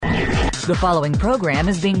The following program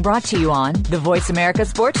is being brought to you on the Voice America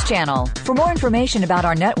Sports Channel. For more information about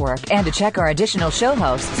our network and to check our additional show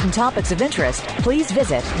hosts and topics of interest, please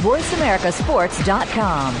visit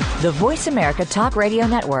voiceamericasports.com. The Voice America Talk Radio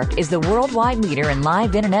Network is the worldwide leader in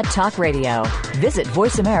live Internet talk radio. Visit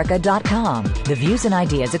voiceamerica.com. The views and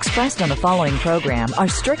ideas expressed on the following program are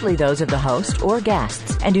strictly those of the host or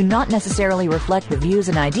guests and do not necessarily reflect the views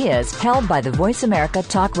and ideas held by the Voice America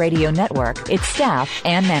Talk Radio Network, its staff,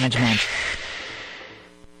 and management.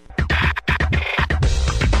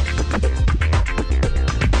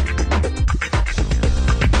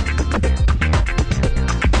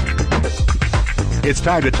 It's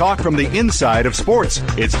time to talk from the inside of sports.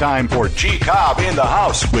 It's time for G. Cobb in the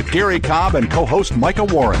House with Gary Cobb and co-host Micah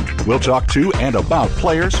Warren. We'll talk to and about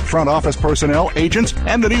players, front office personnel, agents,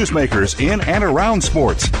 and the newsmakers in and around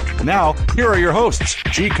sports. Now, here are your hosts,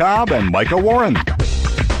 G. Cobb and Micah Warren.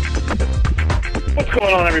 What's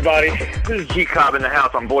going on, everybody? This is G. Cobb in the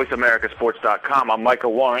House on VoiceAmericaSports.com. I'm Micah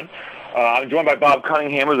Warren. I'm joined by Bob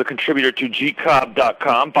Cunningham, who's a contributor to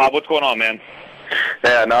gcobb.com. Bob, what's going on, man?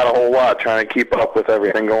 Yeah, not a whole lot. Trying to keep up with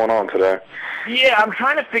everything going on today. Yeah, I'm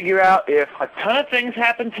trying to figure out if a ton of things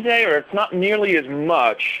happened today or it's not nearly as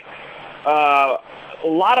much. A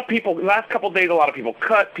lot of people, last couple of days, a lot of people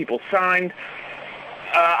cut, people signed.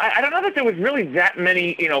 I don't know that there was really that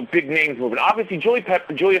many, big names moving. Obviously, Julius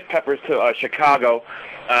Peppers to Chicago.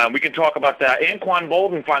 We can talk about that. Anquan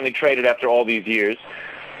Bolden finally traded after all these years.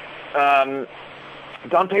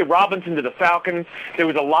 Dante Robinson to the Falcons. There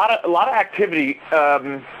was a lot of activity,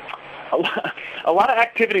 a lot of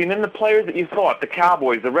activity, and then the players that you thought, the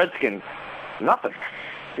Cowboys, the Redskins, nothing.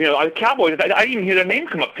 The Cowboys, I didn't even hear their name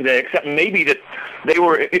come up today, except maybe that they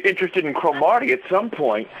were interested in Cromartie at some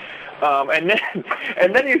point. And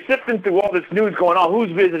then you're sifting through all this news going on, who's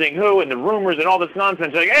visiting who, and the rumors and all this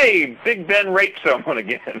nonsense. Like, hey, Big Ben raped someone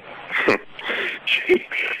again.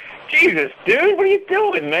 Jesus, dude, what are you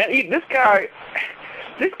doing, man?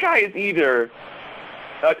 This guy is either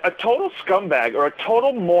a total scumbag or a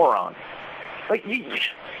total moron. Like, you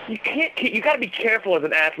can't keep, you got to be careful as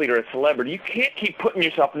an athlete or a celebrity. You can't keep putting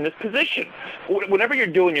yourself in this position. Whatever you're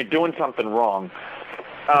doing something wrong.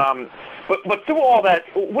 But through all that,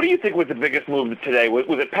 what do you think was the biggest move today? Was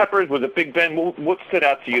it Peppers? Was it Big Ben? What stood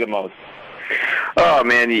out to you the most? Oh,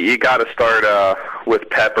 man, you got to start with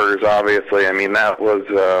Peppers, obviously. I mean, that was...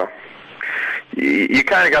 You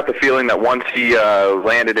kind of got the feeling that once he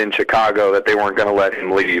landed in Chicago that they weren't going to let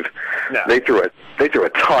him leave. No. They threw a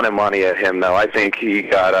ton of money at him, though. I think he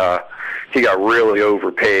got really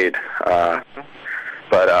overpaid.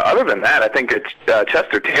 But other than that, I think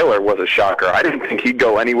Chester Taylor was a shocker. I didn't think he'd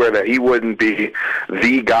go anywhere that he wouldn't be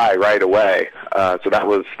the guy right away. So that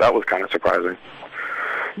was kind of surprising.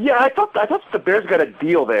 Yeah, I thought the Bears got a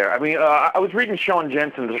deal there. I mean, I was reading Sean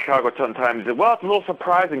Jensen, the Chicago Sun-Times. He said, well, it's a little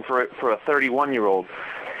surprising for a 31-year-old.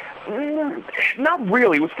 Not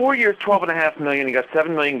really. It was 4 years, $12.5 million. He got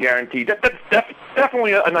 $7 million guaranteed. That's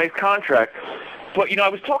definitely a nice contract. But, I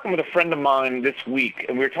was talking with a friend of mine this week,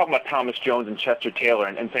 and we were talking about Thomas Jones and Chester Taylor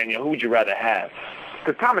and saying, who would you rather have?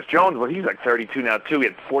 Because Thomas Jones, he's like 32 now, too. He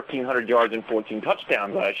had 1,400 yards and 14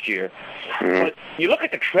 touchdowns last year. Mm-hmm. But you look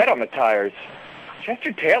at the tread on the tires,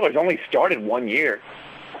 Chester Taylor's only started 1 year.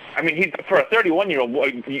 I mean, he's for a 31-year-old,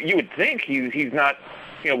 you would think he's not,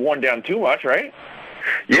 worn down too much, right?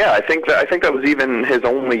 Yeah, I think that was even his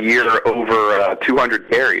only year over 200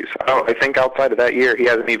 carries. I think outside of that year, he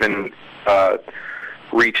hasn't even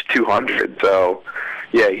reached 200. So,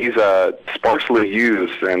 yeah, he's sparsely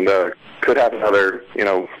used and could have another,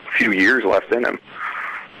 few years left in him.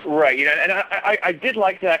 Right, and I did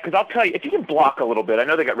like that because I'll tell you, if you can block a little bit, I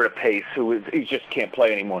know they got rid of Pace, he just can't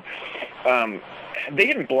play anymore. They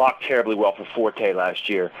didn't block terribly well for Forte last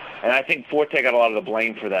year, and I think Forte got a lot of the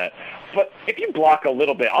blame for that. But if you block a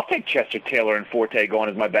little bit, I'll take Chester Taylor and Forte going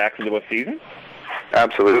as my backs into a season.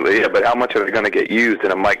 Absolutely, yeah, but how much are they going to get used in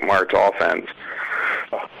a Mike Martz offense?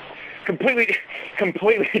 Completely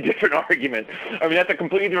different argument. I mean, that's a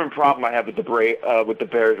completely different problem I have with the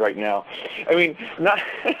Bears right now. I mean, not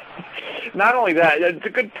only that, it's a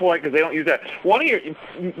good point because they don't use that. One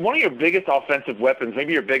of your biggest offensive weapons,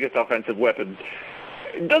 maybe your biggest offensive weapon,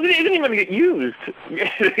 isn't even going to get used.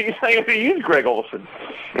 He's not going to use Greg Olsen.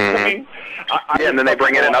 Mm-hmm. I mean, and then they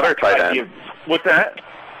bring in another tight end. What's that?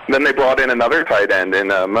 Then they brought in another tight end in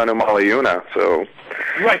Manu Maliuna. So.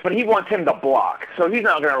 Right, but he wants him to block, so he's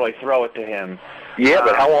not going to really throw it to him. Yeah,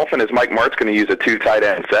 but how often is Mike Martz going to use a two tight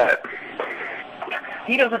end set?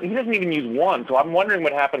 He doesn't even use one, so I'm wondering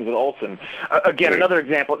what happens with Olsen. Again, another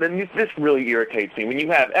example, and this really irritates me. When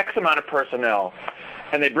you have X amount of personnel,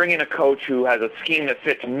 and they bring in a coach who has a scheme that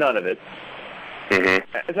fits none of it,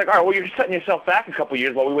 Mm-hmm. It's like, all right, well, you're setting yourself back a couple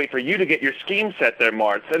years while we wait for you to get your scheme set there,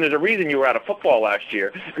 Martz. And there's a reason you were out of football last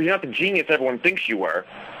year, because you're not the genius everyone thinks you were,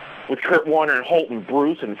 with Kurt Warner and Holt and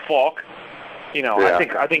Bruce and Falk. You know, Yeah.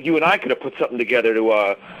 I think you and I could have put something together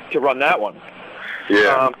to run that one.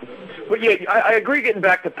 Yeah. But yeah, I agree. Getting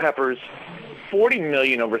back to Peppers, $40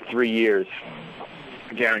 million over 3 years,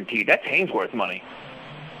 guaranteed. That's Hainsworth money.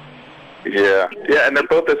 Yeah, and they're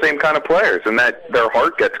both the same kind of players, and that their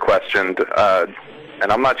heart gets questioned.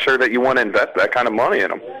 And I'm not sure that you want to invest that kind of money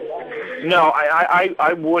in them. No,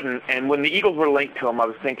 I wouldn't. And when the Eagles were linked to him, I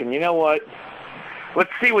was thinking, you know what?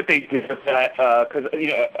 Let's see what they do with that, because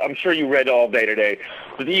I'm sure you read all day today.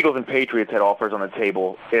 The Eagles and Patriots had offers on the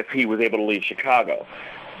table if he was able to leave Chicago.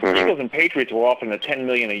 Mm-hmm. The Eagles and Patriots were offering the $10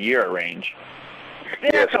 million a year range.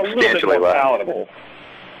 Yeah, That's a little bit more less. palatable.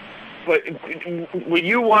 But were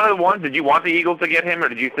you one of the ones? Did you want the Eagles to get him, or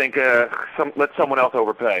did you think let someone else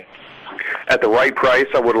overpay? At the right price,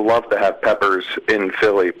 I would have loved to have Peppers in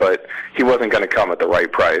Philly, but he wasn't going to come at the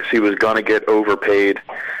right price. He was going to get overpaid,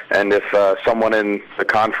 and if someone in the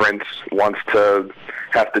conference wants to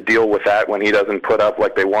have to deal with that when he doesn't put up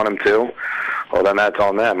like they want him to, well, then that's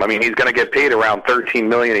on them. I mean, he's going to get paid around $13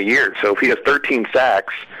 million a year, so if he has 13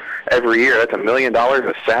 sacks every year, that's $1 million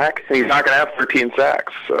a sack, and he's not going to have 13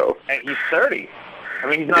 sacks. So. And he's 30. I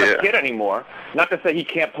mean, he's not a kid anymore. Not to say he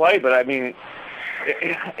can't play, but I mean,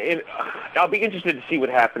 I'll be interested to see what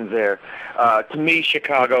happens there. To me,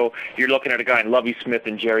 Chicago, you're looking at a guy in Lovie Smith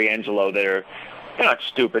and Jerry Angelo. They're not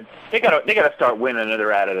stupid. They got to start winning, or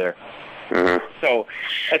they're out of there. Mm-hmm. So,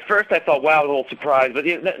 at first I thought, wow, I was a little surprised, but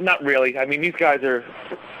not really. I mean, these guys are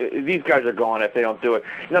gone if they don't do it.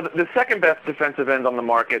 Now, the second best defensive end on the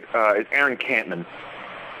market is Aaron Cantman,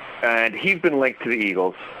 and he's been linked to the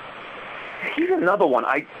Eagles. He's another one.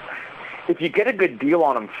 If you get a good deal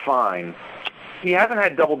on him, fine. He hasn't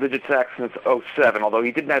had double-digit sacks since 2007, although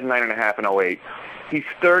he did have 9.5 in 2008. He's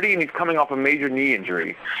 30, and he's coming off a major knee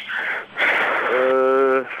injury.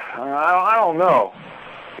 I don't know.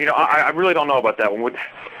 You know, I really don't know about that one.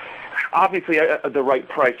 Obviously, at the right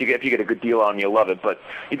price, if you get a good deal on him, you love it. But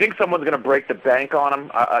you think someone's going to break the bank on him?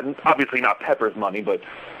 Obviously not Pepper's money, but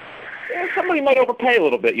somebody might overpay a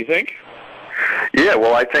little bit, you think? Yeah,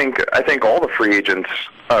 well, I think all the free agents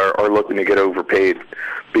are looking to get overpaid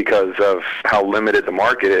because of how limited the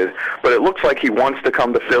market is. But it looks like he wants to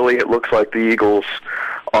come to Philly. It looks like the Eagles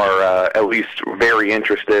are at least very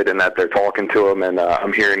interested in that they're talking to him, and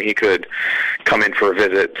I'm hearing he could come in for a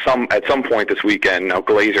visit at some point this weekend. Now,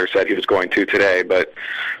 Glazer said he was going to today, but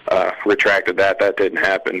retracted that. That didn't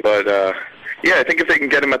happen. But yeah, I think if they can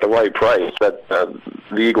get him at the right price, that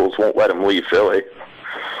the Eagles won't let him leave Philly.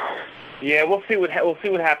 Yeah, we'll see what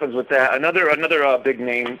happens with that. Another big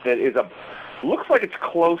name that looks like it's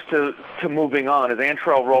close to moving on is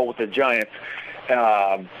Antrell Roll with the Giants.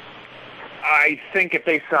 I think if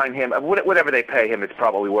they sign him, whatever they pay him, it's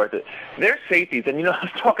probably worth it. Their safeties, and I was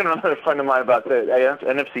talking to another friend of mine about the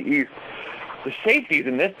NFC East. The safeties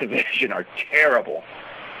in this division are terrible.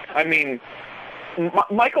 I mean,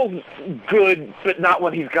 Michael's good, but not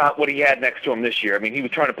when he's got what he had next to him this year. I mean, he was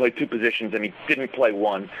trying to play two positions, and he didn't play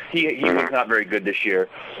one. He was not very good this year.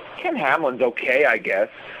 Ken Hamlin's okay, I guess.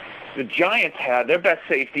 The Giants their best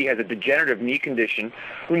safety has a degenerative knee condition.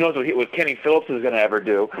 Who knows what Kenny Phillips is going to ever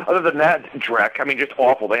do? Other than that, Drek, I mean, just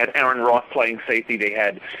awful. They had Aaron Ross playing safety. They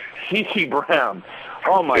had C.C. Brown.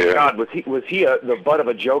 Oh, my God, was he the butt of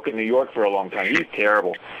a joke in New York for a long time. He's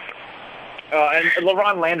terrible. And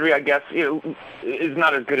LaRon Landry, I guess, is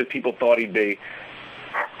not as good as people thought he'd be.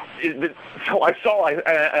 So I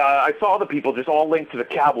saw the people just all linked to the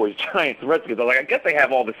Cowboys, Giants, Redskins. I was like, I guess they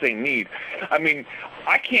have all the same needs. I mean,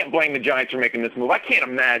 I can't blame the Giants for making this move. I can't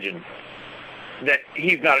imagine that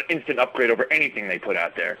he's not an instant upgrade over anything they put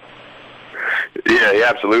out there. Yeah, he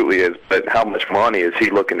absolutely is. But how much money is he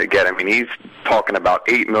looking to get? I mean, he's talking about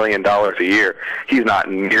 $8 million a year. He's not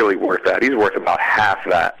nearly worth that. He's worth about half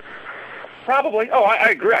that. Probably. Oh, I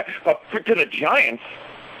agree. But to the Giants,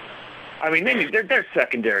 I mean, their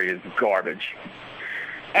secondary is garbage.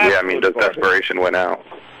 Absolute I mean, does desperation win out?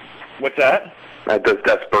 What's that? Does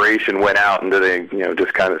desperation win out, and do they,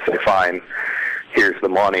 just kind of say, fine, here's the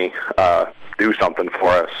money, do something for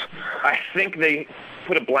us? I think they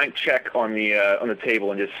put a blank check on the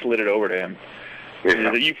table and just slid it over to him.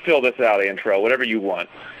 Yeah. You fill this out, Antrell, whatever you want.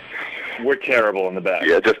 We're terrible in the back.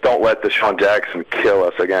 Yeah, just don't let Deshaun Jackson kill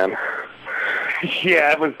us again.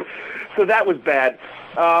 Yeah, that was bad.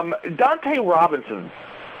 Dante Robinson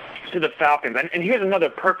to the Falcons, and here's another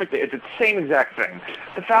perfect. It's the same exact thing.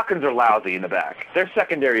 The Falcons are lousy in the back. Their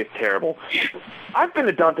secondary is terrible. I've been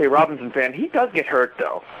a Dante Robinson fan. He does get hurt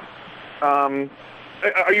though.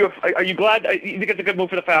 Are you glad? You think it's a good move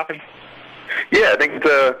for the Falcons? Yeah, I think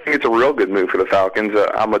it's a real good move for the Falcons.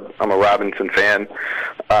 I'm a Robinson fan.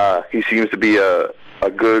 He seems to be a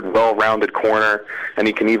good, well-rounded corner, and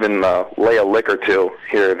he can even lay a lick or two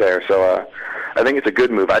here or there. So I think it's a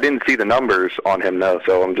good move. I didn't see the numbers on him, though,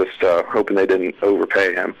 so I'm just hoping they didn't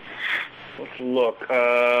overpay him. Let's look.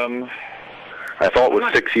 I thought it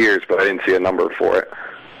was 6 years, but I didn't see a number for it.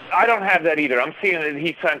 I don't have that either. I'm seeing that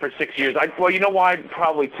he signed for 6 years. Well, you know why?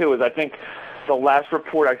 Probably, too, is I think the last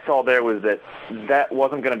report I saw there was that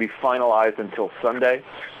wasn't going to be finalized until Sunday.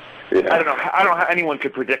 Yeah. I don't know how anyone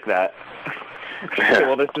could predict that.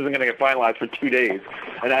 Well, this isn't going to get finalized for 2 days,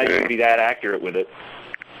 and I can be that accurate with it.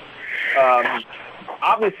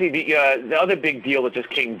 Obviously, the other big deal that just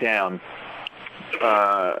came down,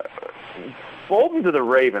 Bolden to the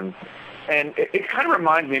Ravens, and it kind of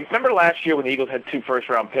reminds me, remember last year when the Eagles had 2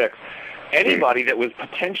 first-round picks? Anybody that was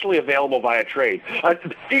potentially available via trade,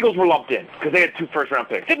 the Eagles were lumped in because they had 2 first-round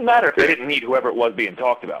picks. Didn't matter if they didn't need whoever it was being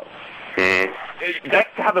talked about. That's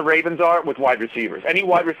how the Ravens are with wide receivers. Any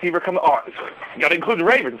wide receiver got to include the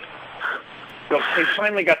Ravens. So they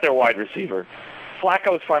finally got their wide receiver.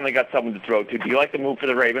 Flacco's finally got someone to throw to. Do you like the move for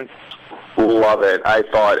the Ravens? Love it. I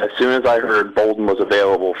thought as soon as I heard Bolden was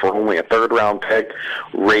available for only a 3rd-round pick,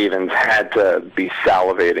 Ravens had to be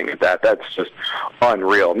salivating at that. That's just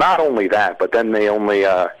unreal. Not only that, but then they only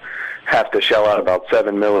have to shell out about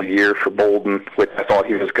 $7 million a year for Bolden, which I thought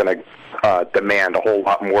he was going to demand a whole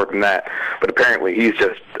lot more than that. But apparently he's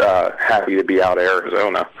just happy to be out of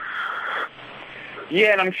Arizona.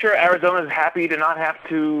 Yeah, and I'm sure Arizona's happy to not have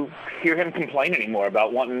to hear him complain anymore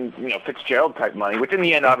about wanting, Fitzgerald-type money, which in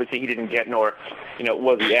the end, obviously, he didn't get, nor,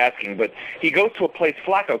 was he asking. But he goes to a place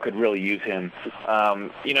Flacco could really use him.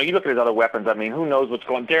 You look at his other weapons. I mean, who knows what's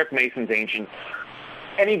going on? Derek Mason's ancient.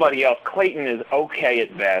 Anybody else? Clayton is okay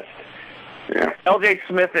at best. Yeah. L.J.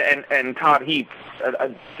 Smith and Todd Heap,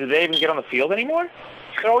 do they even get on the field anymore?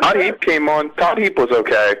 Todd Heap came on. Todd Heap was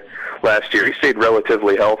okay last year. He stayed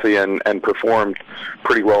relatively healthy and performed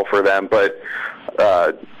pretty well for them. But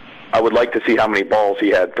I would like to see how many balls he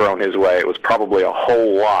had thrown his way. It was probably a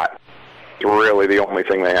whole lot. Really the only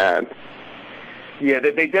thing they had. Yeah,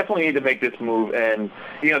 they definitely need to make this move. And,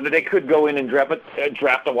 they could go in and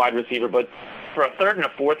draft a wide receiver. But for a 3rd and a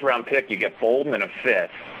 4th round pick, you get Bolden and a 5th.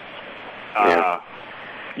 Yeah.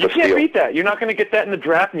 You can't beat that. You're not going to get that in the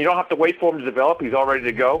draft, and you don't have to wait for him to develop. He's all ready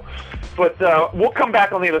to go. But we'll come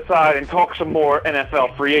back on the other side and talk some more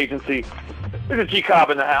NFL free agency. This is G. Cobb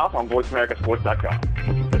in the house on VoiceAmericaSports.com.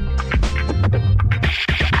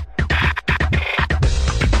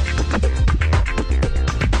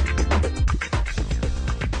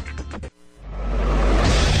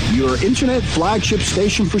 Your internet flagship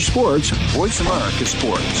station for sports, Voice America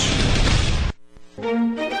Sports.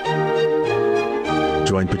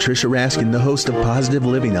 Join Patricia Raskin, the host of Positive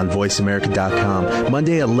Living on VoiceAmerica.com,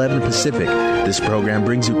 Monday at 11 Pacific. This program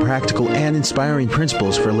brings you practical and inspiring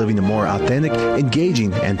principles for living a more authentic,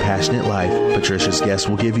 engaging, and passionate life. Patricia's guests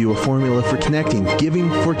will give you a formula for connecting,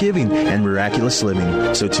 giving, forgiving, and miraculous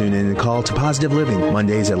living. So tune in and call to Positive Living,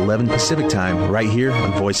 Mondays at 11 Pacific Time, right here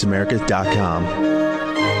on VoiceAmerica.com.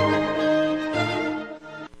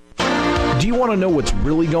 Do you want to know what's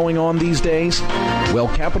really going on these days? Well,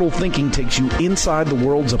 Capital Thinking takes you inside the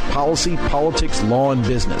worlds of policy, politics, law, and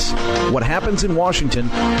business. What happens in Washington,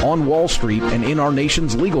 on Wall Street, and in our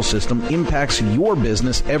nation's legal system impacts your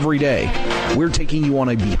business every day. We're taking you on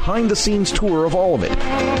a behind-the-scenes tour of all of it.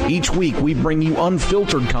 Each week, we bring you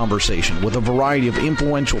unfiltered conversation with a variety of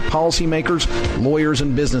influential policymakers, lawyers,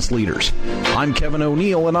 and business leaders. I'm Kevin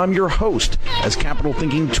O'Neill, and I'm your host as Capital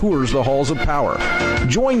Thinking tours the halls of power.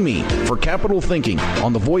 Join me for Capital Thinking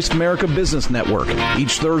on the Voice America Business Network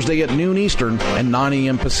each Thursday at noon Eastern and 9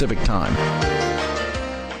 a.m. Pacific Time.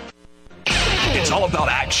 It's all about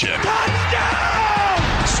action.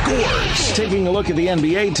 Touchdown! Scores. Taking a look at the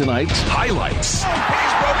NBA tonight. Highlights.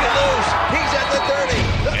 He's broken loose. He's at the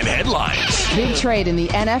 30. And headlines. Big trade in the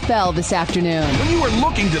NFL this afternoon. When you are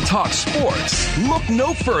looking to talk sports, look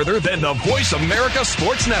no further than the Voice America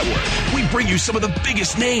Sports Network. We bring you some of the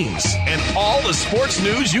biggest names and all the sports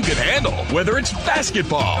news you can handle. Whether it's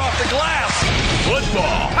basketball, off the glass,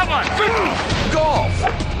 football, come on,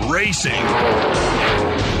 golf, racing,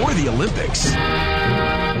 or the Olympics.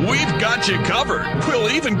 We've got you covered. We'll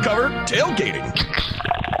even cover tailgating.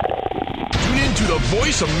 Tune into the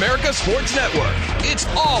Voice America Sports Network. It's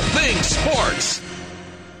all things sports.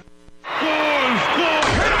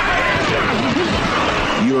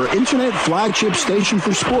 Your internet flagship station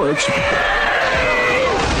for sports.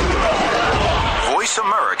 Voice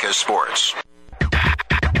America Sports.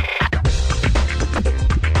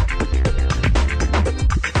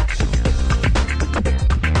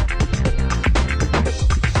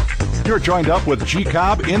 You're joined up with G.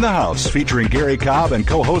 Cobb in the House, featuring Gary Cobb and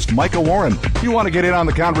co-host Micah Warren. You want to get in on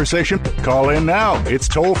the conversation? Call in now. It's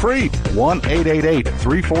toll-free.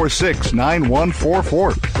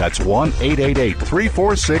 1-888-346-9144. That's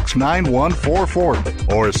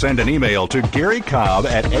 1-888-346-9144. Or send an email to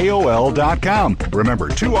GaryCobb@AOL.com. Remember,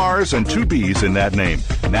 2 R's and 2 B's in that name.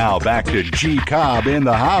 Now back to G. Cobb in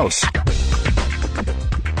the House.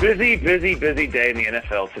 Busy day in the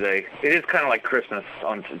NFL today. It is kind of like Christmas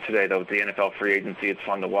on today, though, with the NFL free agency. It's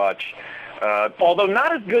fun to watch. Although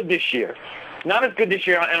not as good this year. Not as good this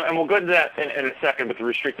year, and we'll go into that in a second with the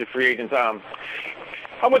restricted free agents. I'm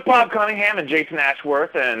with Bob Cunningham and Jason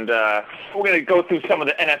Ashworth, and we're going to go through some of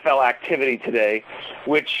the NFL activity today,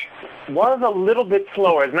 which was a little bit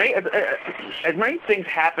slower. As many things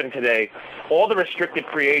happened today, all the restricted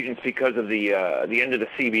free agents because of the end of the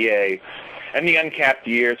CBA and the uncapped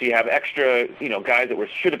years. You have extra, guys that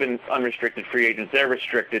should have been unrestricted free agents. They're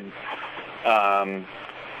restricted.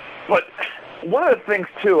 But one of the things,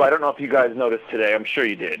 too, I don't know if you guys noticed today. I'm sure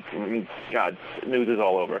you did. I mean, God, news is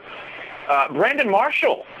all over. Brandon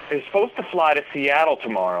Marshall is supposed to fly to Seattle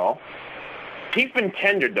tomorrow. He's been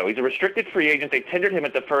tendered, though. He's a restricted free agent. They tendered him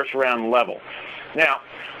at the first-round level. Now,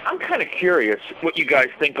 I'm kind of curious what you guys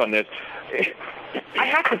think on this. I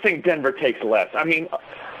have to think Denver takes less. I mean,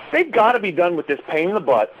 they've got to be done with this pain in the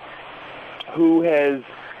butt he's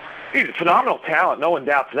a phenomenal talent, no one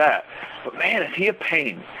doubts that. But, man, is he a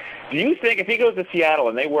pain. Do you think if he goes to Seattle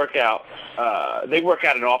and they work out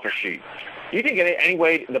an offer sheet, do you think any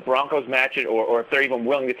way the Broncos match it or if they're even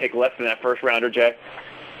willing to take less than that first-rounder, Jay?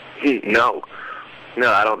 No,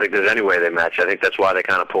 I don't think there's any way they match. I think that's why they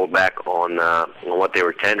kind of pulled back on what they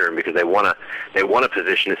were tendering, because they want to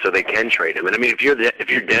position it so they can trade him. And I mean, if you're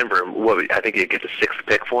Denver, I think you get the 6th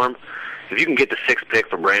pick for him. If you can get the 6th pick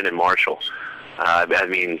for Brandon Marshall, I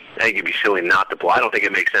think it'd be silly not to pull. I don't think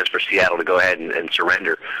it makes sense for Seattle to go ahead and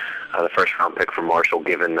surrender the first-round pick for Marshall,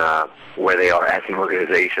 given where they are as an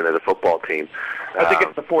organization, as a football team. I think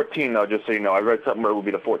it's the 14, though. Just so you know, I read something where it would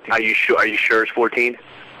be the 14. Are you sure it's 14?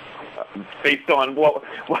 Based on what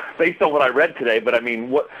I read today, but I mean,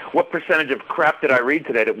 what percentage of crap did I read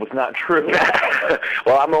today that was not true?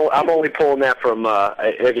 Well, I'm only pulling that from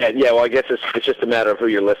again. Yeah, well, I guess it's just a matter of who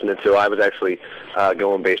you're listening to. I was actually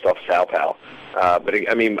going based off Sal Pal. But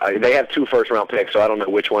I mean, they have 2 first-round picks, so I don't know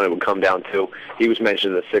which one it would come down to. He was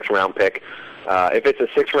mentioned as a 6th-round pick. If it's a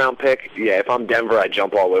 6th-round pick, yeah, if I'm Denver, I'd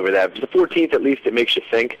jump all over that. If it's the 14th, at least it makes you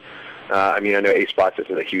think. I mean, I know 8 spots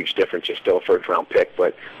isn't a huge difference. You're still a first-round pick,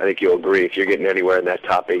 but I think you'll agree if you're getting anywhere in that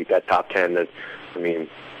top 8, that top 10, that, I mean,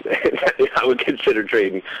 I would consider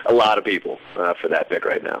trading a lot of people for that pick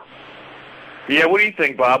right now. Yeah, what do you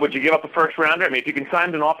think, Bob? Would you give up a first-rounder? I mean, if you can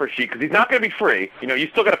sign an offer sheet, because he's not going to be free. You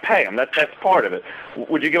still got to pay him. That's part of it.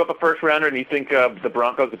 Would you give up a first-rounder, and you think the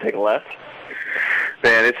Broncos would take less?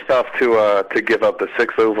 Man, it's tough to give up the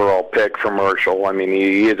 6th overall pick for Marshall. I mean,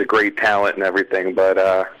 he is a great talent and everything,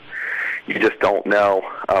 but you just don't know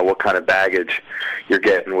what kind of baggage you're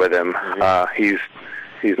getting with him. He's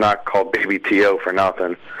not called Baby T.O. for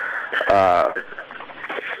nothing.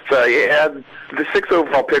 So, yeah, the 6th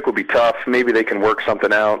overall pick would be tough. Maybe they can work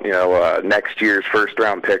something out, next year's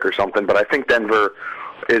first-round pick or something. But I think Denver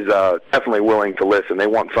is definitely willing to listen. They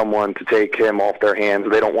want someone to take him off their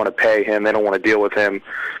hands. They don't want to pay him. They don't want to deal with him.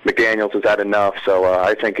 McDaniels has had enough, so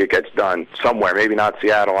I think it gets done somewhere. Maybe not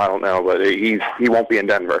Seattle, I don't know, but he won't be in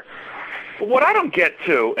Denver. What I don't get,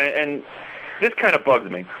 too, and this kind of bugs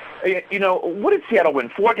me, what did Seattle win?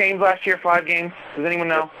 4 games last year, 5 games? Does anyone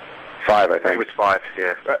know? 5, I think. It was 5,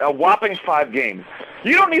 yeah. A whopping 5 games.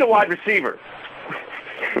 You don't need a wide receiver.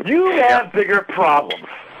 You have bigger problems.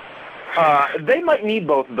 They might need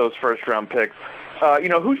both of those first-round picks.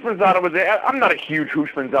 Houshmandzadeh was there. I'm not a huge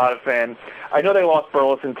Houshmandzadeh fan. I know they lost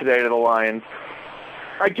Burleson today to the Lions.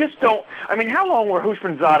 I just don't. I mean, how long were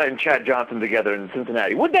Houshmandzadeh and Chad Johnson together in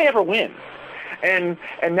Cincinnati? Would they ever win? And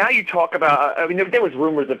now you talk about. I mean, there was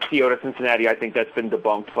rumors of T.O. to Cincinnati. I think that's been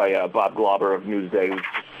debunked by Bob Glauber of Newsday.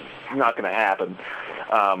 It's not going to happen.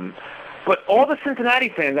 But all the Cincinnati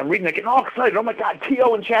fans, I'm reading, they're getting all excited. Oh my God,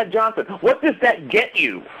 T.O. and Chad Johnson. What does that get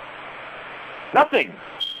you? Nothing.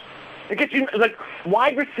 It gets you, like,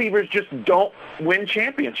 wide receivers just don't win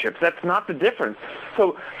championships. That's not the difference.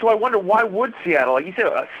 So I wonder, why would Seattle, like you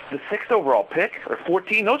said, the 6th overall pick or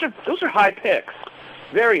 14? Those are high picks,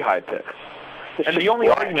 very high picks. And the only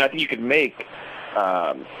argument I think you could make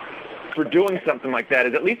for doing something like that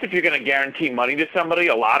is, at least if you're going to guarantee money to somebody,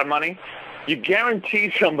 a lot of money, you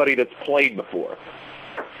guarantee somebody that's played before.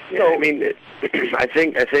 Yeah, I mean, I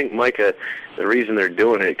think, Micah, the reason they're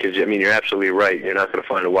doing it, because, I mean, you're absolutely right. You're not going to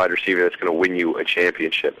find a wide receiver that's going to win you a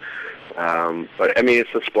championship. But, I mean,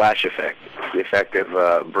 it's the splash effect, the effect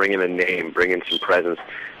of bringing a name, bringing some presence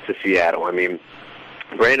to Seattle. I mean,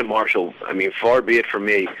 Brandon Marshall, I mean, far be it from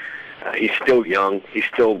me, he's still young. He's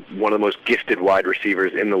still one of the most gifted wide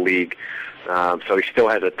receivers in the league. So he still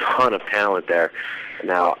has a ton of talent there.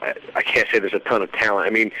 Now, I can't say there's a ton of talent. I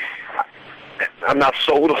mean, I'm not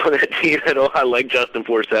sold on that team at all. I like Justin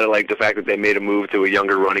Forsett. I like the fact that they made a move to a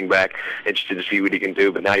younger running back, interested to see what he can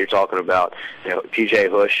do. But now you're talking about, T.J.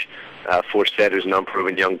 Hush, Forsett, who's an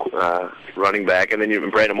unproven young running back, and then you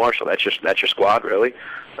have Brandon Marshall. That's your squad, really.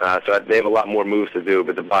 So they have a lot more moves to do,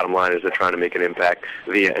 but the bottom line is they're trying to make an impact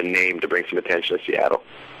via a name to bring some attention to Seattle.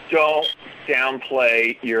 Don't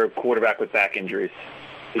downplay your quarterback with back injuries.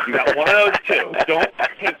 If you got one of those two, don't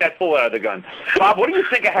take that bullet out of the gun. Bob, what do you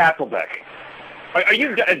think of Hasselbeck? Are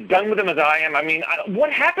you done with him as I am? I mean,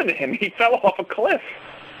 what happened to him? He fell off a cliff.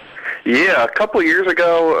 Yeah, a couple of years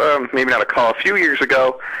ago, maybe not a few years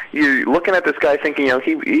ago, you're looking at this guy thinking,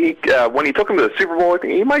 he when he took him to the Super Bowl,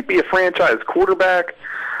 he might be a franchise quarterback.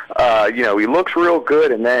 He looks real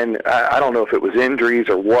good, and then I don't know if it was injuries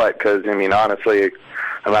or what, because, I mean, honestly,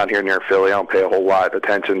 I'm out here near Philly. I don't pay a whole lot of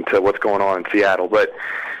attention to what's going on in Seattle, but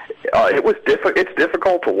it's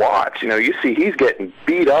difficult to watch. You see he's getting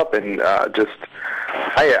beat up and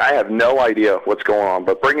I have no idea what's going on.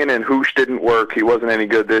 But bringing in Hoosh didn't work. He wasn't any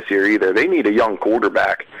good this year either. They need a young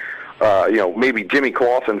quarterback. Maybe Jimmy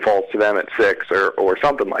Clausen falls to them at 6 or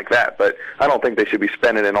something like that. But I don't think they should be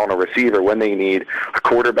spending it on a receiver when they need a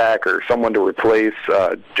quarterback or someone to replace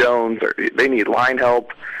Jones. Or they need line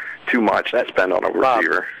help. Too much to spend on a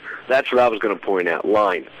receiver. That's what I was going to point out,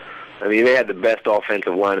 line. I mean, they had the best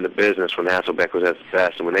offensive line in the business when Hasselbeck was at his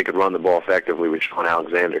best, and when they could run the ball effectively with Sean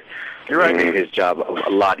Alexander. You're right. It made his job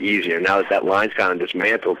a lot easier. Now that line's kind of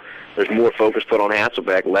dismantled, there's more focus put on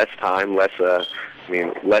Hasselbeck, less time, less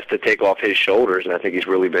to take off his shoulders, and I think he's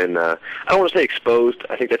really been, I don't want to say exposed.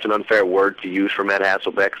 I think that's an unfair word to use for Matt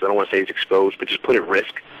Hasselbeck, because I don't want to say he's exposed, but just put at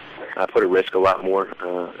risk. Put at risk a lot more,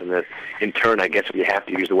 and that in turn, I guess if you have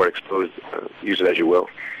to use the word exposed, use it as you will.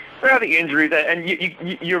 Well, the injuries, and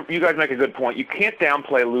you guys make a good point. You can't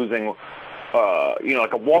downplay losing,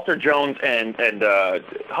 like a Walter Jones and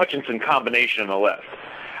Hutchinson combination on the left.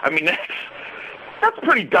 I mean, that's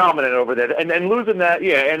pretty dominant over there. And losing that,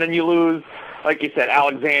 and then you lose, like you said,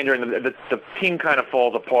 Alexander, and the team kind of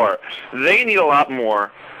falls apart. They need a lot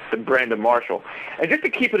more than Brandon Marshall. And just to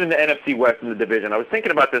keep it in the NFC West in the division, I was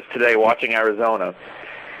thinking about this today watching Arizona.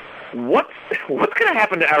 What's going to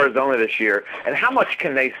happen to Arizona this year, and how much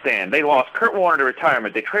can they stand? They lost Kurt Warner to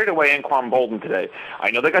retirement. They traded away Anquan Bolden today.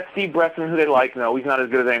 I know they got Steve Bresson, who they like. No, he's not as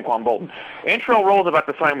good as Anquan Bolden. Antrell Roll's about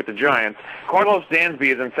to sign with the Giants. Carlos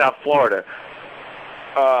Dansby is in South Florida.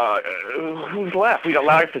 Who's left? We got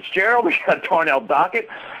Larry Fitzgerald. We got Darnell Dockett.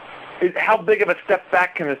 How big of a step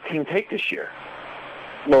back can this team take this year?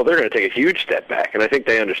 Well, they're going to take a huge step back, and I think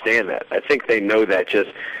they understand that. I think they know that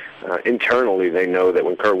just internally they know that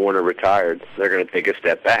when Kurt Warner retired, they're going to take a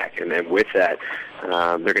step back. And then with that,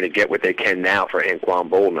 they're going to get what they can now for Anquan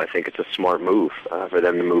Bolden. I think it's a smart move for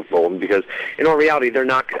them to move Bolden because, in all reality, they're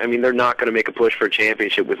not going to make a push for a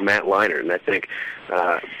championship with Matt Leinart. And I think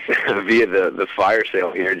via the fire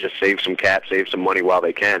sale here, just save some cap, save some money while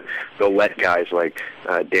they can. They'll let guys like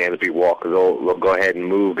Dansby walk. They'll go ahead and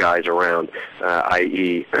move guys around,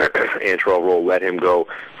 i.e. Antrell Roll, let him go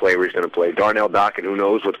play where he's going to play. Darnell Dockett, who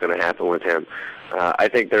knows what's going to happen with him. I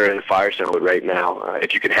think they're in a fire sale right now,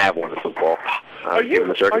 if you can have one in football, given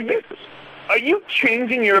the circumstances. Are you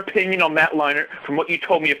changing your opinion on Matt Leinart from what you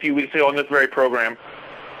told me a few weeks ago on this very program?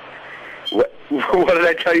 What did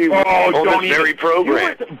I tell you on this very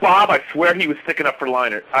program? Bob, I swear he was sticking up for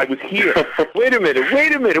Leinart. I was here. Wait a minute.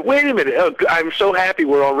 Oh, I'm so happy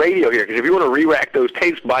we're on radio here, because if you want to re-rack those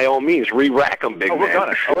tapes, by all means, re-rack them, big man.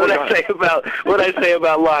 What did I say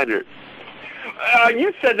about Leinart?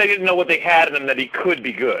 You said they didn't know what they had in him, that he could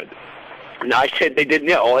be good. No, I said they didn't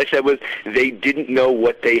know. All I said was they didn't know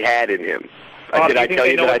what they had in him. Did I tell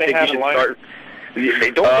you that I think you should start?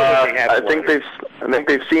 They don't know what they have. I think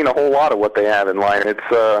they've seen a whole lot of what they have in line.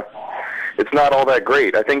 It's not all that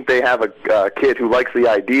great. I think they have a kid who likes the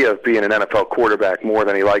idea of being an NFL quarterback more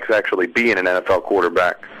than he likes actually being an NFL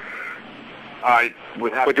quarterback.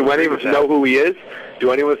 But do any of us know who he is?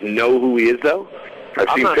 Do any of us know who he is, though? I've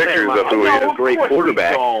seen pictures of who he is. A great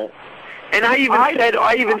quarterback. And I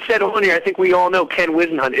even said on here, I think we all know Ken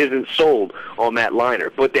Wisenhunt isn't sold on Matt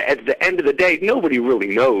Leinart. But at the end of the day, nobody really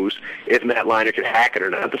knows if Matt Leinart can hack it or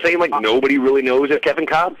not. The same like nobody really knows if Kevin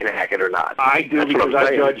Cobb can hack it or not. I do, because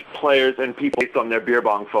I judge players and people based on their beer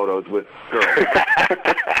bong photos with girls.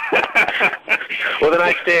 Well, then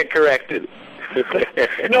I stand corrected.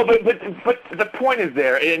 No, but the point is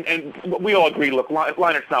there, and we all agree. Look,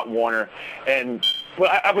 Leinart's not Warner, and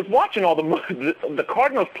I was watching all the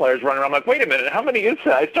Cardinals players running around. I'm like, wait a minute, how many is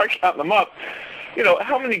that? I start counting them up.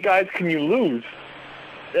 How many guys can you lose?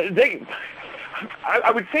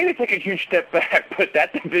 I would say they take a huge step back, but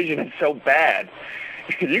that division is so bad.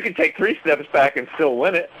 You can take 3 steps back and still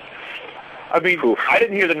win it. I mean, I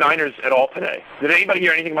didn't hear the Niners at all today. Did anybody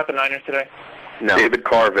hear anything about the Niners today? No. David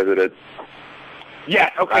Carr visited.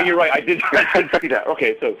 Yes, okay, you're right. I did see that.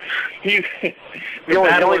 Okay, so he's the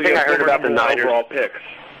only thing I heard about the Niners. Overall picks.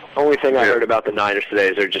 Only thing I heard about the Niners today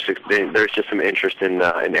is there's just some interest in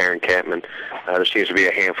Aaron Campman. There seems to be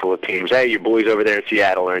a handful of teams. Hey, your boys over there in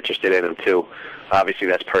Seattle are interested in him too. Obviously,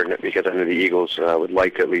 that's pertinent because I know the Eagles would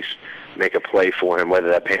like to at least make a play for him. Whether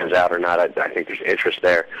that pans out or not, I think there's interest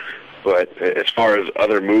there. But as far as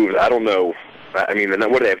other moves, I don't know. I mean,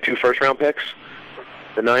 what do they have? 2 first-round picks?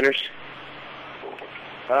 The Niners?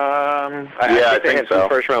 I think so.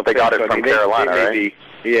 First-round they picks, got it from Carolina, right?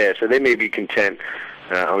 So they may be content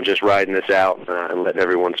on just riding this out and letting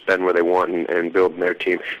everyone spend where they want and building their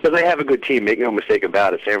team. Because they have a good team, make no mistake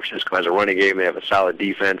about it. San Francisco has a running game. They have a solid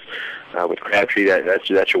defense. With Crabtree, that's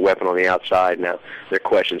your weapon on the outside. Now, their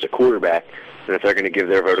question's a quarterback. And if they're going to give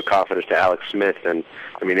their vote of confidence to Alex Smith, then,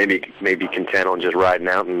 I mean, they may be content on just riding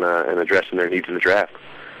out and addressing their needs in the draft.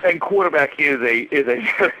 And quarterback is a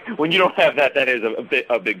when you don't have that is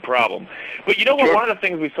a big problem. But you know what? Sure. One of the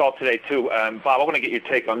things we saw today too, Bob, I want to get your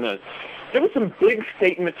take on this. There were some big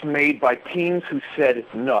statements made by teams who said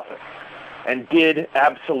nothing and did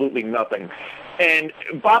absolutely nothing. And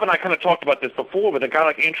Bob and I kind of talked about this before, with a guy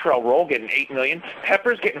like Antrell Roll getting $8 million,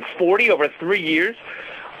 Peppers getting $40 over 3 years.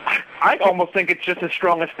 I almost think it's just as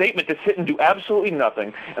strong a statement to sit and do absolutely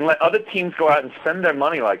nothing and let other teams go out and spend their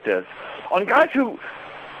money like this on guys who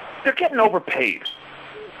they're getting overpaid.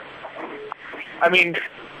 I mean,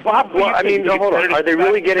 Bob. Well, I mean, hold on. Are they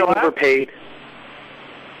really getting overpaid?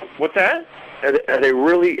 What's that? Are they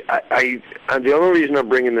really? The only reason I'm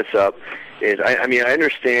bringing this up is, I mean, I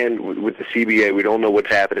understand with the CBA, we don't know what's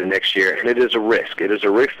happening next year, and it is a risk. It is a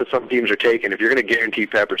risk that some teams are taking. If you're going to guarantee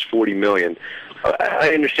Peppers $40 million,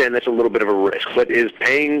 I understand that's a little bit of a risk. But is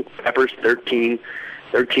paying Peppers $13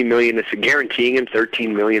 million, guaranteeing him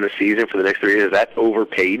 $13 million a season for the next 3 years, is that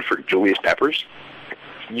overpaid for Julius Peppers?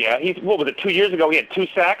 Yeah, what was it, 2 years ago he had 2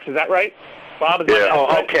 sacks, is that right? Bob, yeah.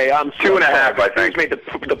 Oh, okay. I'm 2.5, I think. He's made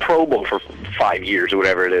the Pro Bowl for 5 years or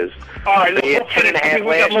whatever it is. All right, he had 10.5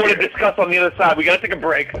 we got more to discuss on the other side. We got to take a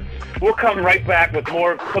break. We'll come right back with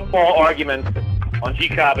more football arguments on G.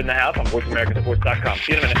 Cobb in the House on VoiceAmericaSports.com.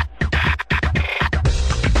 See you in a minute.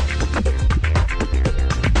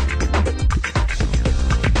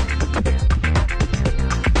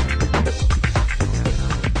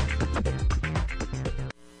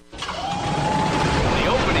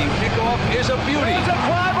 Is a beauty. It's a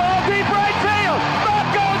fly ball deep right field. Back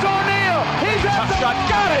goes O'Neal. He's at the shot.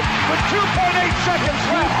 Got it with 2.8 seconds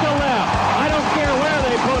left to left. I don't care where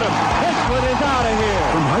they put him. This one is out of here.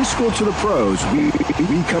 From high school to the pros,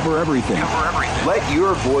 we cover everything. Let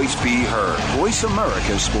your voice be heard. Voice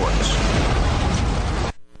America Sports.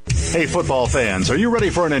 Hey, football fans, are you ready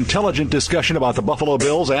for an intelligent discussion about the Buffalo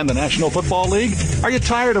Bills and the National Football League? Are you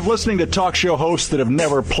tired of listening to talk show hosts that have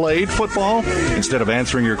never played football? Instead of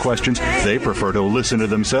answering your questions, they prefer to listen to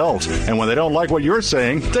themselves. And when they don't like what you're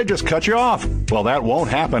saying, they just cut you off. Well, that won't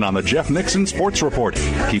happen on the Jeff Nixon Sports Report.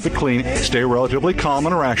 Keep it clean, stay relatively calm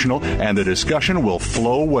and rational, and the discussion will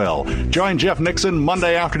flow well. Join Jeff Nixon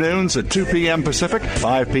Monday afternoons at 2 p.m. Pacific,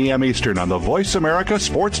 5 p.m. Eastern on the Voice America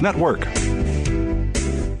Sports Network.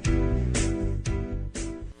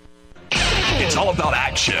 It's all about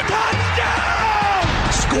action.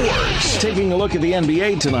 Touchdown! Scores. Taking a look at the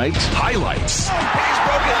NBA tonight. Highlights. He's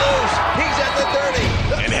broken loose. He's at the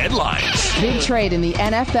 30. And headlines. Big trade in the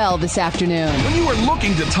NFL this afternoon. When you are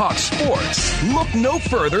looking to talk sports, look no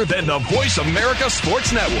further than the Voice America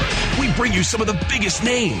Sports Network. We bring you some of the biggest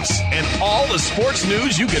names and all the sports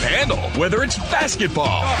news you can handle. Whether it's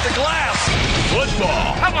basketball, off the glass,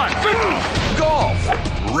 football, come on,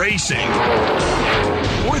 golf, racing,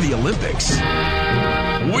 or the Olympics.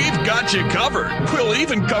 We've got you covered. We'll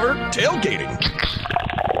even cover tailgating.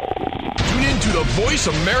 Tune in to the Voice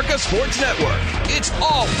America Sports Network. It's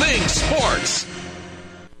all things sports.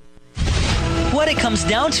 what it comes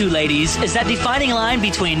down to, ladies, is that defining line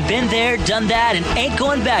between been there, done that, and ain't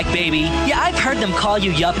going back, baby. Yeah, I've heard them call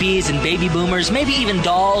you yuppies and baby boomers, maybe even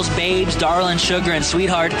dolls, babes, darling, sugar, and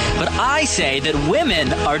sweetheart, but I say that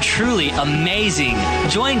women are truly amazing.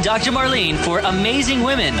 Join Dr. Marlene for Amazing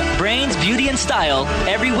Women, Brains, Beauty, and Style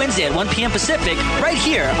every Wednesday at 1 p.m. Pacific, right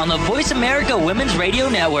here on the Voice America Women's Radio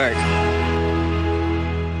Network.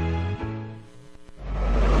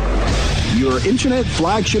 Your internet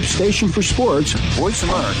flagship station for sports, Voice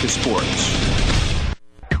America Sports.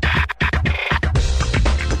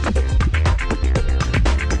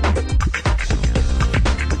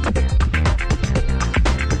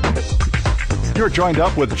 You're joined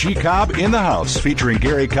up with G. Cobb in the House, featuring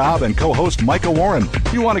Gary Cobb and co-host Micah Warren.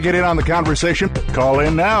 You want to get in on the conversation? Call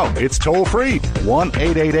in now. It's toll-free.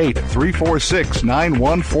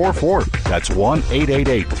 1-888-346-9144. That's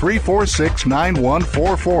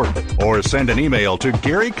 1-888-346-9144. Or send an email to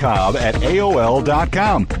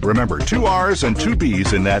GaryCobb@AOL.com. Remember, 2 R's and 2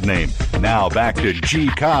 B's in that name. Now back to G.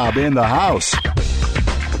 Cobb in the House.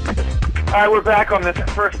 All right, we're back on this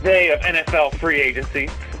first day of NFL free agency.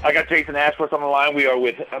 I got Jason Ashworth on the line. We are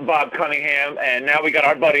with Bob Cunningham, and now we got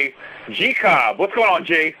our buddy G. Cobb. What's going on,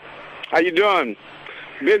 G? How you doing?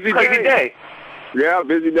 Busy day. Yeah,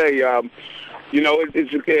 busy day. You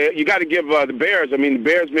got to give the Bears. I mean, the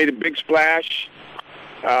Bears made a big splash.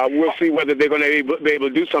 We'll see whether they're going to be able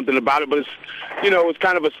to do something about it. But it's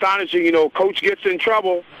kind of astonishing. Coach gets in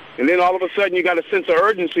trouble, and then all of a sudden you got a sense of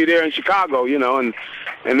urgency there in Chicago. And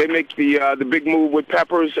they make the big move with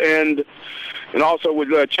Peppers and also with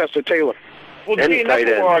Chester Taylor. Well, Gene, that's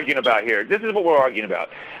what we're arguing about here. This is what we're arguing about.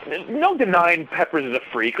 No denying Peppers is a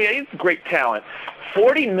freak. He's great talent.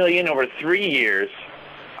 $40 million over 3 years.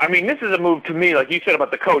 I mean, this is a move to me, like you said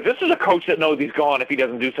about the coach. This is a coach that knows he's gone if he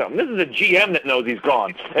doesn't do something. This is a GM that knows he's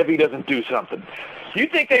gone if he doesn't do something. Do you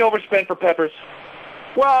think they overspent for Peppers?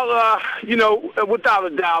 Well, without a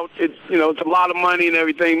doubt, it's a lot of money and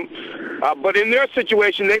everything. But in their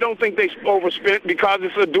situation, they don't think they overspent because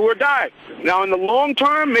it's a do or die. Now, in the long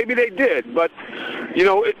term, maybe they did. But,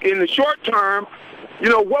 in the short term,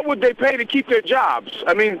 what would they pay to keep their jobs?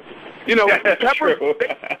 I mean, Peppers,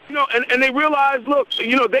 and they realize, look,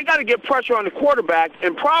 they got to get pressure on the quarterback.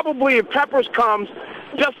 And probably if Peppers comes,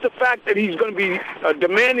 just the fact that he's going to be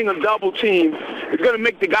demanding a double team is going to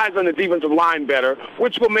make the guys on the defensive line better,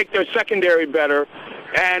 which will make their secondary better.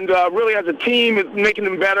 And really, as a team, it's making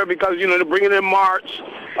them better because, they're bringing in March.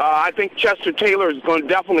 I think Chester Taylor is going to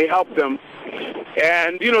definitely help them.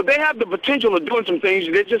 And, they have the potential of doing some things.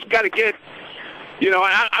 They just got to get,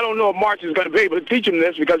 I don't know if March is going to be able to teach him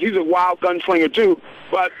this because he's a wild gunslinger too.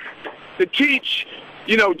 But to teach,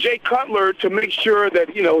 Jay Cutler to make sure that,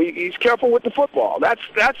 he's careful with the football. That's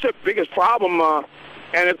the biggest problem.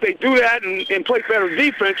 And if they do that and play better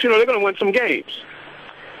defense, they're going to win some games.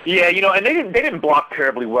 Yeah, and they didn't block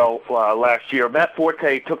terribly well last year. Matt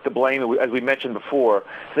Forte took the blame, as we mentioned before.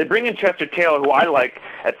 They bring in Chester Taylor, who I like,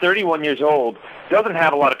 at 31 years old, doesn't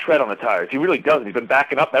have a lot of tread on the tires. He really doesn't. He's been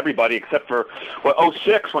backing up everybody except for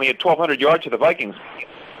 06 when he had 1,200 yards to the Vikings.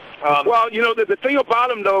 The thing about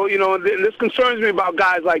him, though, and this concerns me about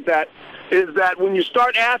guys like that, is that when you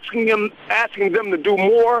start asking them to do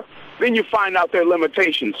more, then you find out their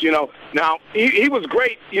limitations. Now he was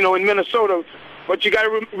great, in Minnesota. But you got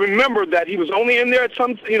to remember that he was only in there at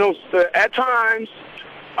times, and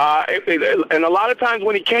a lot of times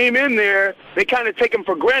when he came in there, they kind of take him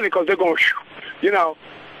for granted because they're going,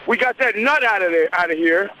 we got that nut out of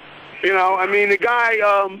here. The guy,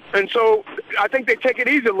 and so I think they take it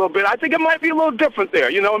easy a little bit. I think it might be a little different there,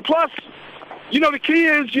 and plus, the key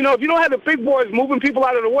is, if you don't have the big boys moving people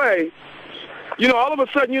out of the way, all of a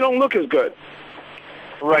sudden you don't look as good.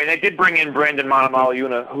 Right, and they did bring in Brandon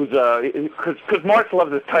Montemaliuna, who's because Martz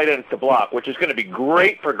loves his tight ends to block, which is going to be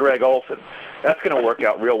great for Greg Olsen. That's going to work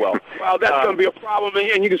out real well. Well, that's going to be a problem,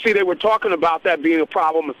 and you can see they were talking about that being a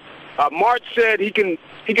problem. Martz said he can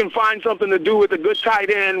find something to do with a good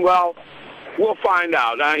tight end. Well, we'll find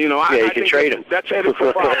out. You can trade him. That's headed for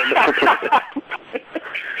a problem.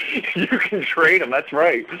 You can trade him. That's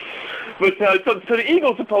right. But so the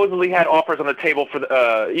Eagles supposedly had offers on the table for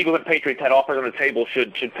the Eagles and Patriots had offers on the table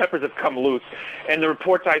should Peppers have come loose, and the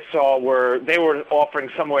reports I saw were they were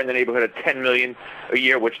offering somewhere in the neighborhood of $10 million a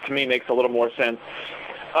year, which to me makes a little more sense.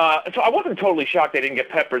 So I wasn't totally shocked they didn't get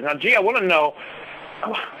Peppers. Now, G, I want to know.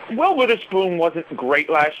 Will Witherspoon wasn't great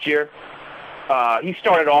last year. He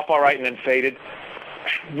started off all right and then faded.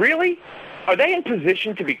 Really? Are they in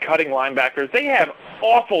position to be cutting linebackers? They have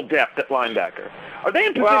awful depth at linebacker. Are they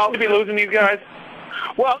in position to be losing these guys?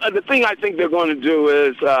 Well, the thing I think they're going to do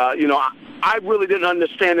is, I really didn't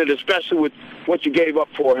understand it, especially with what you gave up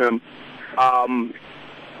for him.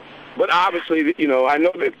 But obviously,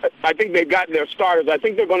 I think they've got their starters. I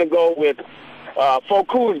think they're going to go with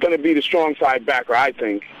Foku is going to be the strong side backer, I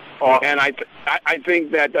think. Awesome. And I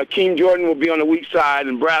think that Keem Jordan will be on the weak side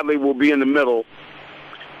and Bradley will be in the middle.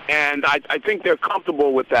 And I think they're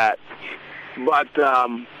comfortable with that. But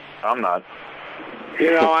I'm not.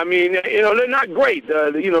 They're not great.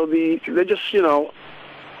 They're just, they're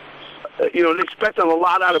expecting a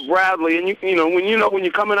lot out of Bradley. And, when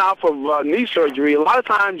you're coming out of knee surgery, a lot of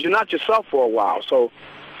times you're not yourself for a while. So,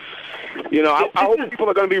 I hope people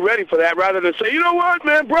are going to be ready for that rather than say, you know what,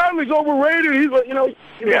 man, Bradley's overrated. He's,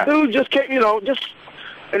 dude just can't,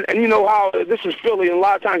 and you know how this is Philly, and a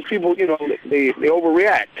lot of times people, they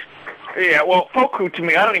overreact. Yeah, well, Foku, to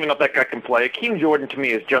me, I don't even know if that guy can play. Keem Jordan, to me,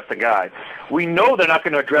 is just a guy. We know they're not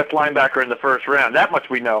going to address linebacker in the first round. That much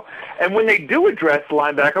we know. And when they do address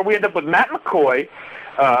linebacker, we end up with Matt McCoy,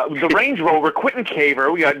 the Range Rover, Quentin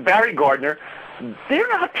Caver, we got Barry Gardner. They're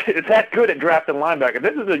not that good at drafting linebacker.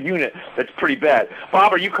 This is a unit that's pretty bad.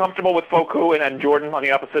 Bob, are you comfortable with Foku and Jordan on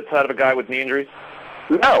the opposite side of a guy with knee injuries?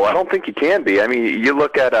 No, I don't think you can be. I mean, you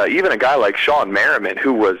look at even a guy like Sean Merriman,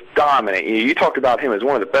 who was dominant. You talked about him as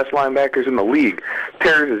one of the best linebackers in the league.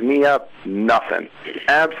 Tears his knee up, nothing.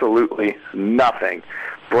 Absolutely nothing.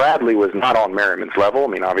 Bradley was not on Merriman's level. I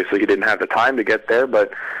mean, obviously he didn't have the time to get there,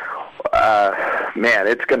 but, man,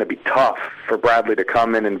 it's going to be tough for Bradley to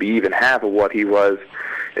come in and be even half of what he was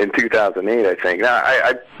in 2008, I think. Now,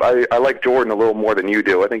 I like Jordan a little more than you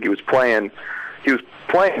do. I think he was playing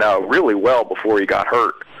really well before he got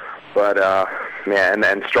hurt. But, man,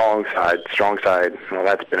 and strong side, well,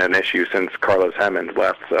 that's been an issue since Carlos Hemmons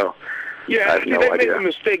left, so yeah, they made a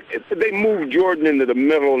mistake. They moved Jordan into the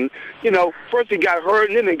middle, and, first he got hurt,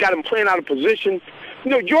 and then they got him playing out of position.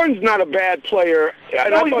 Jordan's not a bad player.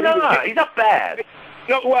 No, he's not. He's not bad.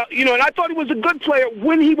 No, well, and I thought he was a good player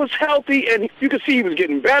when he was healthy, and you could see he was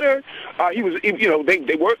getting better. He was,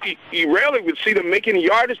 they worked. You rarely would see them making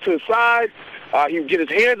yardage to the side. He would get his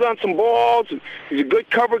hands on some balls. He's a good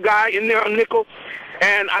cover guy in there on nickel.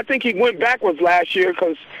 And I think he went backwards last year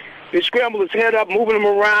because they scrambled his head up, moving him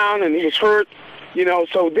around, and he was hurt.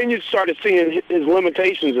 So then you started seeing his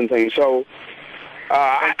limitations and things. So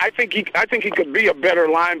I think he could be a better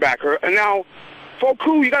linebacker. And now,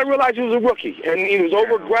 Foku, you got to realize he was a rookie, and he was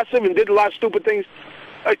over-aggressive and did a lot of stupid things.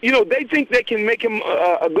 They think they can make him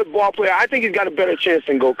a good ball player. I think he's got a better chance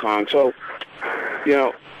than Gokong. So,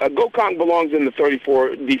 Gokong belongs in the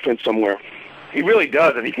 34 defense somewhere. He really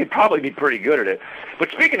does, and he could probably be pretty good at it. But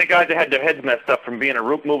speaking of guys that had their heads messed up from being a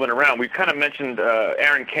rook moving around, we've kind of mentioned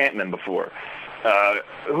Aaron Campman before,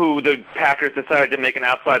 who the Packers decided to make an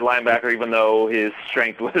outside linebacker even though his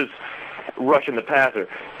strength was rushing the passer.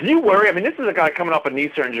 Do you worry? I mean, this is a guy coming off a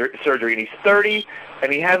knee surgery, and he's 30,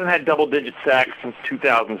 and he hasn't had double-digit sacks since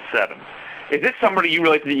 2007. Is this somebody you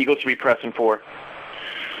really think the Eagles should be pressing for?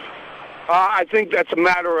 I think that's a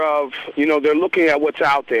matter of, they're looking at what's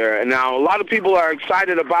out there. And now a lot of people are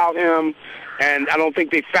excited about him, and I don't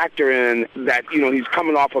think they factor in that, he's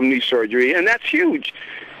coming off of knee surgery, and that's huge.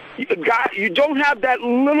 You don't have that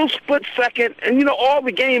little split second, and, all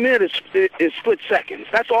the game is split seconds.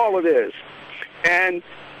 That's all it is. And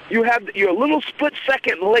you're a little split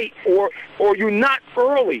second late, or you're not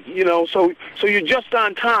early, so you're just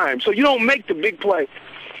on time. So you don't make the big play.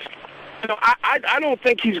 I don't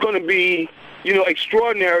think he's going to be,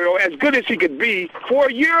 extraordinary or as good as he could be for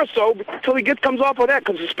a year or so until he comes off of that.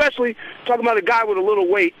 Because especially talking about a guy with a little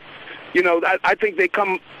weight, I think they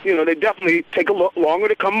they definitely take a lot longer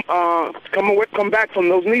to come back from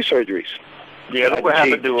those knee surgeries. Yeah, that's what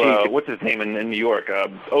happened to what's his name in New York,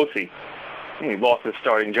 Osi. He lost his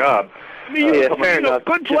starting job. Fair enough.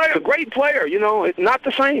 Good player, great player. Not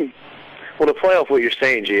the same. Well, to play off what you're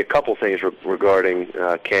saying, G, a couple things regarding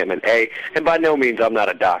Campman. And by no means I'm not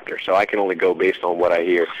a doctor, so I can only go based on what I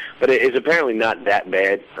hear. But it is apparently not that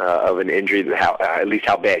bad of an injury, at least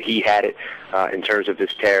how bad he had it in terms of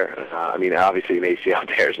this tear. I mean, obviously an ACL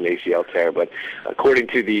tear is an ACL tear, but according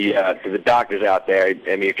to the doctors out there,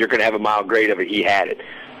 I mean, if you're going to have a mild grade of it, he had it.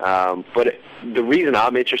 But the reason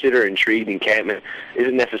I'm interested or intrigued in Campman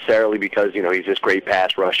isn't necessarily because, he's this great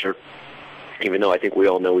pass rusher, even though I think we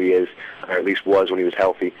all know he is, or at least was when he was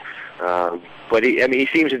healthy. But he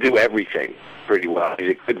seems to do everything pretty well.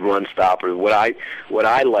 He's a good run stopper. What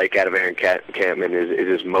I like out of Aaron Campman is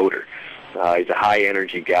his motor. He's a high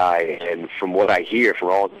energy guy, and from what I hear,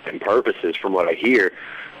 for all intents and purposes,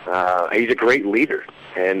 he's a great leader.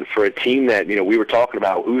 And for a team that, we were talking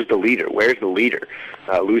about, who's the leader? Where's the leader?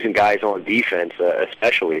 Losing guys on defense,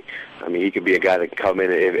 especially. I mean, he could be a guy that can come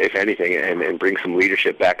in, if anything, and bring some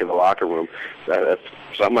leadership back in the locker room. That's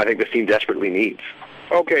something I think this team desperately needs.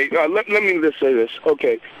 Okay, let me just say this.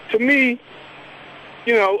 Okay, to me,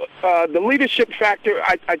 the leadership factor,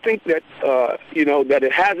 I think that, that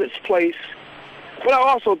it has its place, but I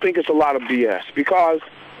also think it's a lot of BS because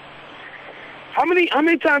how many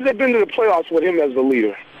times they've been to the playoffs with him as the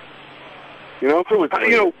leader?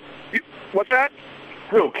 What's that?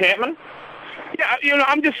 Who, Campman? Yeah,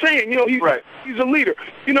 I'm just saying, he's a leader.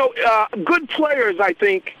 Good players, I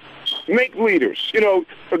think, make leaders.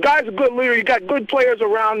 A guy's a good leader. You got good players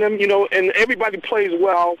around him, and everybody plays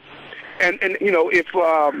well. And if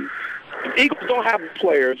Eagles don't have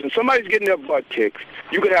players and somebody's getting their butt kicked,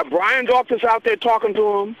 you could have Brian Dawkins out there talking to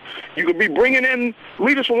them. You could be bringing in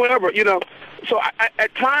leaders from wherever, So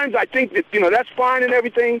at times I think that, that's fine and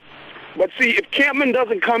everything. But see, if Campman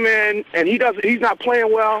doesn't come in and he's not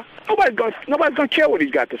playing well, nobody's gonna care what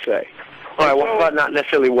he's got to say. All right, well, about not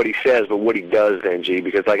necessarily what he says, but what he does then, G,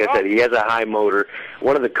 because like I said, he has a high motor.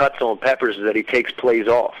 One of the cuts on Peppers is that he takes plays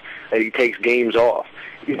off, that he takes games off.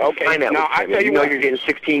 Okay, now I tell you what, you're getting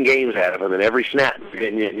 16 games out of him, and every snap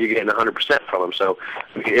you're getting 100% from him. So,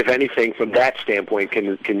 if anything, from that standpoint,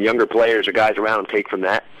 can younger players or guys around him take from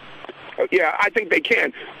that? Yeah, I think they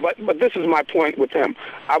can, but this is my point with him.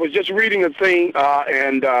 I was just reading a thing,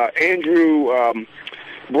 and Andrew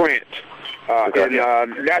Brandt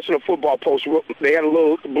in National Football Post, they had a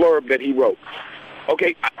little blurb that he wrote.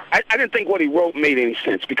 Okay, I didn't think what he wrote made any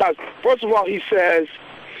sense because, first of all, he says,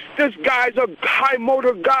 this guy's a high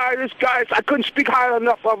motor guy, I couldn't speak high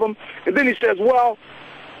enough of him. And then he says, well,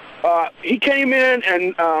 he came in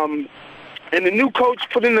and the new coach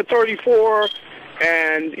put in the 34,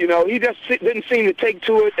 and, he just didn't seem to take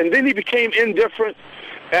to it, and then he became indifferent,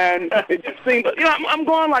 and it just seemed, I'm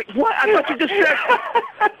going like, what? I thought you just said,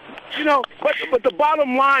 but the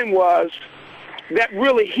bottom line was that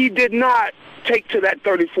really he did not take to that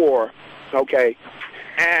 34, okay?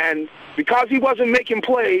 And because he wasn't making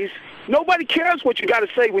plays, nobody cares what you got to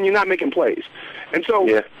say when you're not making plays. And so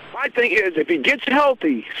my thing is, if he gets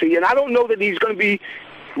healthy, and I don't know that he's going to be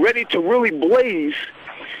ready to really blaze.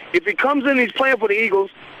 If he comes in, he's playing for the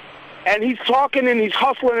Eagles, and he's talking and he's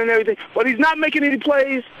hustling and everything, but he's not making any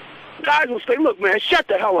plays, guys will say, look, man, shut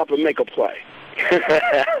the hell up and make a play.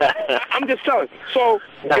 I'm just telling you. So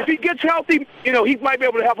if he gets healthy, he might be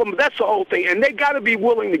able to help him, but that's the whole thing. And they got to be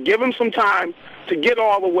willing to give him some time to get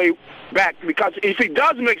all the way back, because if he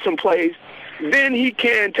does make some plays, then he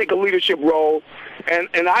can take a leadership role. And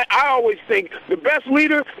I always think the best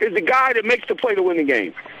leader is the guy that makes the play to win the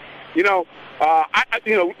game. We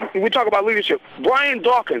talk about leadership. Brian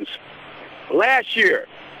Dawkins, last year,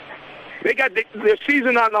 they got their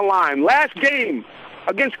season on the line. Last game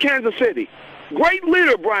against Kansas City. Great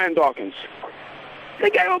leader, Brian Dawkins. They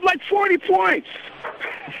gave up like 40 points.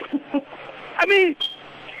 I mean,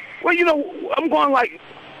 I'm going like,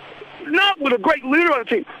 not with a great leader on the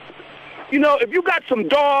team. If you got some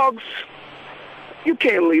dogs, you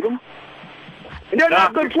can't lead them. And they're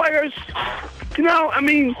not good players.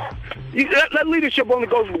 That leadership only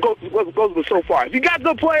goes so far. If you got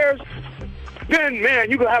good players, then, man,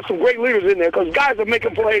 you're going to have some great leaders in there because guys are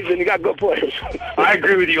making plays and you got good players. I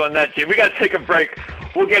agree with you on that, Jim. We got to take a break.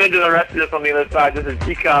 We'll get into the rest of this on the other side. This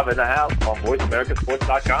is Cobb in the house on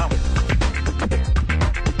VoiceAmericaSports.com.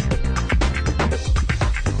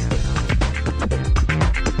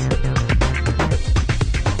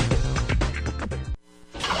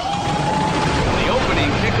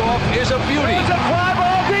 Is a beauty. It's a fly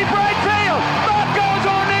ball deep right field. Back goes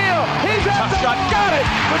O'Neal. He's at the shot. Got it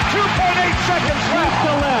with 2.8 seconds left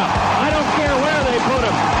to left. I don't care where they put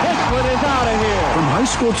him. This one is out of here. From high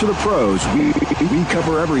school to the pros, we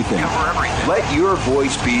cover everything. Let your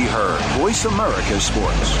voice be heard. Voice America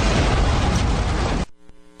Sports.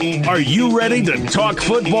 Are you ready to talk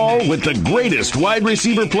football with the greatest wide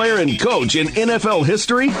receiver player and coach in NFL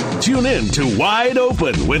history? Tune in to Wide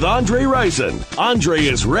Open with Andre Rison. Andre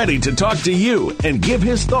is ready to talk to you and give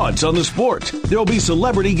his thoughts on the sport. There'll be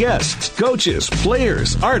celebrity guests, coaches,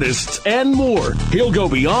 players, artists, and more. He'll go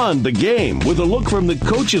beyond the game with a look from the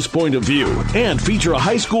coach's point of view and feature a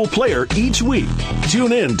high school player each week.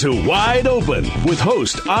 Tune in to Wide Open with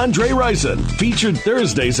host Andre Rison, featured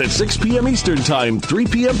Thursdays at 6 p.m. Eastern Time, 3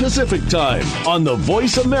 p.m. Pacific Time on the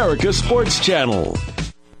Voice America Sports Channel.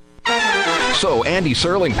 So Andy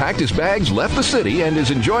Serling packed his bags, left the city, and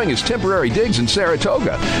is enjoying his temporary digs in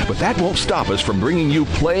Saratoga. But that won't stop us from bringing you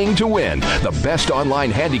Playing to Win, the best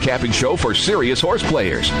online handicapping show for serious horse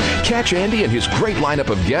players. Catch Andy and his great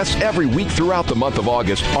lineup of guests every week throughout the month of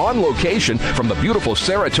August on location from the beautiful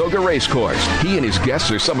Saratoga Racecourse. He and his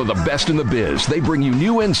guests are some of the best in the biz. They bring you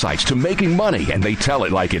new insights to making money, and they tell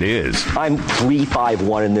it like it is. I'm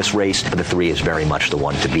 3-5-1 in this race, but the 3 is very much the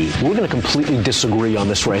one to beat. We're going to completely disagree on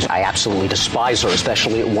this race. I absolutely despise her,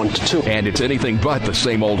 especially at 1-2. And it's anything but the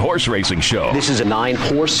same old horse racing show. This is a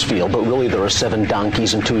 9-horse field, but really there are 7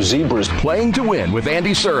 donkeys and 2 zebras. Playing to Win with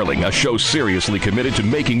Andy Serling, a show seriously committed to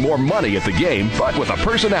making more money at the game, but with a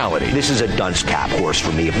personality. This is a dunce cap horse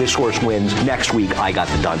for me. If this horse wins, next week I got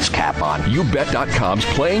the dunce cap on. YouBet.com's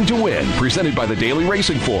Playing to Win, presented by the Daily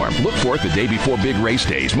Racing Form. Look for it the day before big race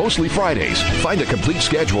days, mostly Fridays. Find a complete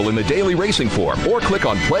schedule in the Daily Racing Form or click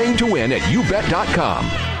on Playing to Win at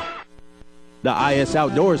YouBet.com. The IS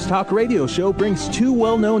Outdoors Talk Radio Show brings 2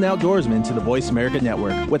 well-known outdoorsmen to the Voice America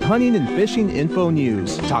Network with hunting and fishing info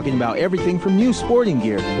news, talking about everything from new sporting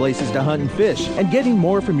gear, places to hunt and fish, and getting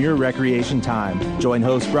more from your recreation time. Join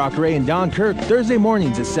hosts Brock Ray and Don Kirk Thursday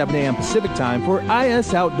mornings at 7 a.m. Pacific Time for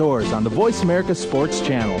IS Outdoors on the Voice America Sports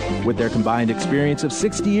Channel. With their combined experience of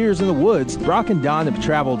 60 years in the woods, Brock and Don have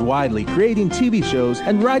traveled widely, creating TV shows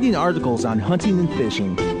and writing articles on hunting and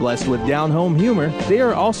fishing. Blessed with down-home humor, they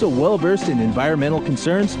are also well-versed in environmental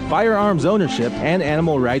concerns, firearms ownership, and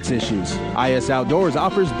animal rights issues. IS Outdoors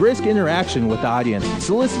offers brisk interaction with the audience,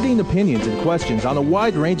 soliciting opinions and questions on a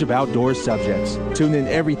wide range of outdoors subjects. Tune in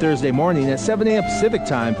every Thursday morning at 7 a.m. Pacific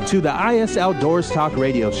Time to the IS Outdoors Talk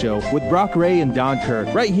Radio Show with Brock Ray and Don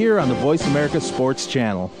Kirk, right here on the Voice America Sports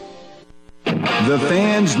Channel. The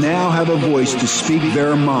fans now have a voice to speak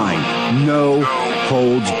their mind. No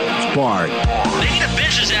holds barred. They need to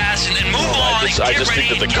bench his ass and move on. I just think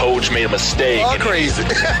that the coach made a mistake. All crazy.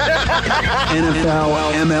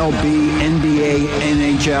 NFL, MLB, NBA,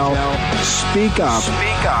 NHL. Speak up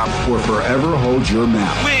or forever hold your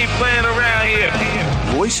mouth. We ain't playing around here.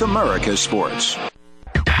 Voice America Sports.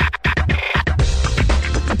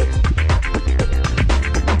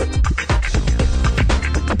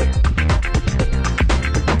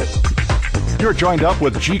 You're joined up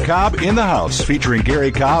with G. Cobb in the House, featuring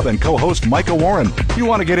Gary Cobb and co-host Micah Warren. You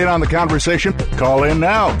want to get in on the conversation? Call in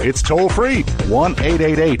now. It's toll-free.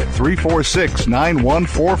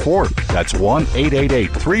 1-888-346-9144. That's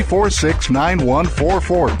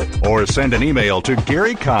 1-888-346-9144. Or send an email to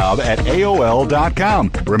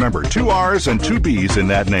GaryCobb@AOL.com. Remember, 2 R's and 2 B's in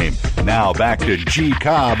that name. Now back to G.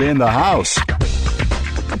 Cobb in the House.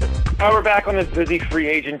 We're back on this busy free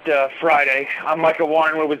agent Friday. I'm Micah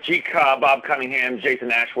Warren. We're with G. Cobb, Bob Cunningham,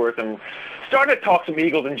 Jason Ashworth, and started to talk some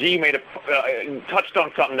Eagles. And G touched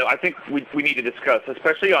on something that I think we need to discuss,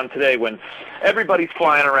 especially on today when everybody's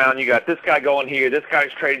flying around. You got this guy going here, this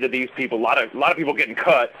guy's traded to these people. A lot of people getting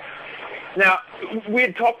cut. Now, we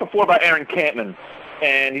had talked before about Aaron Campman.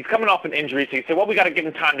 And he's coming off an injury, so he said, well, we got to give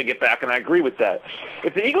him time to get back, and I agree with that.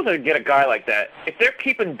 If the Eagles are to get a guy like that, if they're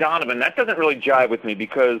keeping Donovan, that doesn't really jive with me,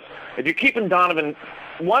 because if you're keeping Donovan,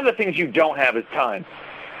 one of the things you don't have is time.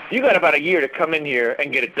 You got about a year to come in here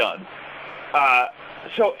and get it done.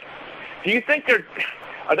 So do you think are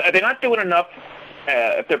they not doing enough?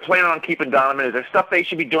 If they're planning on keeping Donovan, is there stuff they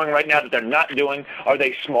should be doing right now that they're not doing? Are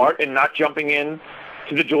they smart in not jumping in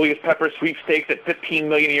to the Julius Peppers sweepstakes at $15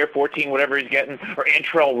 million a year, $14, whatever he's getting, or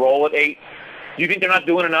Antrell Roll at $8? Do you think they're not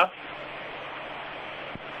doing enough?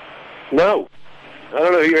 No. I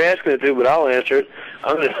don't know who you're asking it to, but I'll answer it.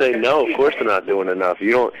 I'm going to say no. Of course they're not doing enough.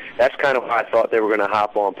 That's kind of why I thought they were going to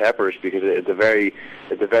hop on Peppers, because at the very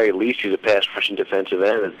least he's a pass rushing defensive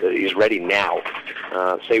end. He's ready now.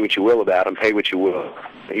 Say what you will about him, pay what you will.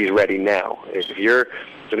 He's ready now. If you're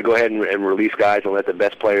going to go ahead and release guys and let the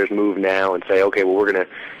best players move now and say, okay, well, we're going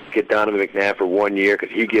to get Donovan McNabb for 1 year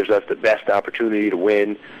because he gives us the best opportunity to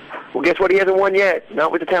win. Well, guess what? He hasn't won yet.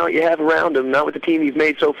 Not with the talent you have around him, not with the team he's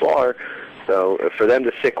made so far. So for them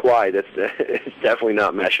to sit quiet, it's definitely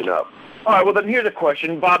not meshing up. All right, well, then here's a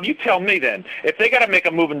question. Bob, you tell me then. If they got to make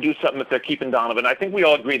a move and do something if they're keeping Donovan, I think we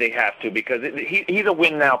all agree they have to, because he's a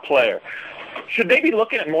win-now player. Should they be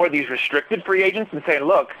looking at more of these restricted free agents and saying,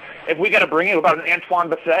 look, if we got to bring in about an Antoine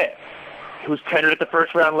Bethea, who's tendered at the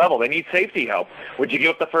first-round level, they need safety help. Would you give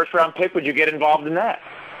up the first-round pick? Would you get involved in that?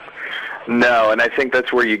 No, and I think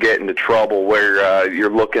that's where you get into trouble, where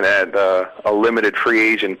you're looking at a limited free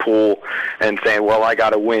agent pool and saying, well, I got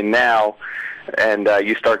to win now, and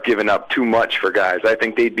you start giving up too much for guys. I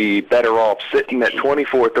think they'd be better off sitting at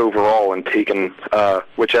 24th overall and taking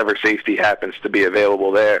whichever safety happens to be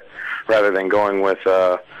available there, rather than going with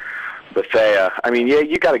Bethea. I mean, yeah,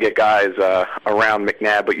 you got to get guys around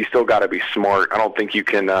McNabb, but you still got to be smart. I don't think you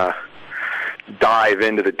can dive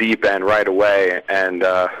into the deep end right away and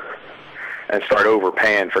start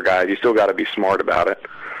overpaying for guys. You still got to be smart about it.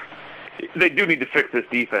 They do need to fix this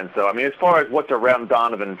defense, though. I mean, as far as what's around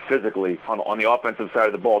Donovan physically on the offensive side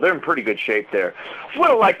of the ball, they're in pretty good shape there.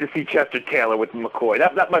 Would have liked to see Chester Taylor with McCoy.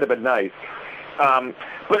 That might have been nice.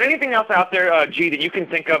 But anything else out there, G, that you can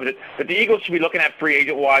think of that the Eagles should be looking at free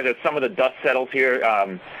agent-wise as some of the dust settles here?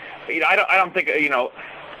 I don't think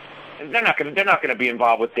they're not going to be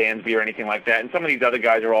involved with Dansby or anything like that. And some of these other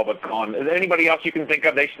guys are all but gone. Is there anybody else you can think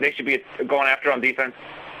of they should be going after on defense?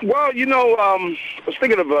 Well, I was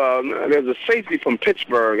thinking of there's a safety from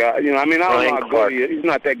Pittsburgh. I don't know how good he is. He's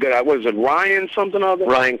not that good. What is it, Ryan something other?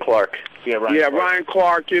 Ryan Clark. Ryan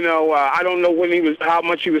Clark. I don't know how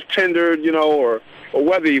much he was tendered, or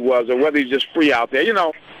whether he was, or whether he's just free out there.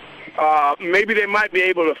 Maybe they might be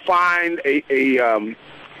able to find a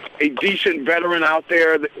decent veteran out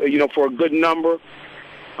there, for a good number.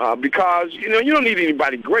 Because you don't need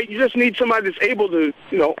anybody great. You just need somebody that's able to,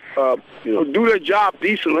 do their job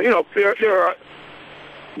decently.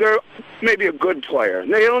 They're maybe a good player.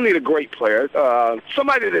 They don't need a great player.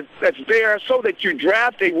 Somebody that's there so that you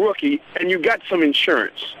draft a rookie and you got some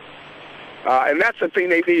insurance. And that's the thing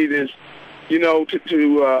they need is,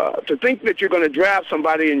 to think that you're going to draft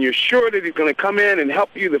somebody and you're sure that he's going to come in and help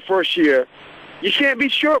you the first year. You can't be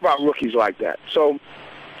sure about rookies like that. So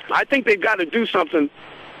I think they've got to do something.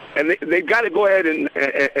 And they've got to go ahead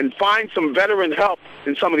and find some veteran help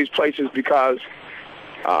in some of these places because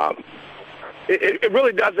it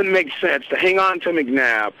really doesn't make sense to hang on to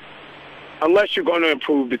McNabb unless you're going to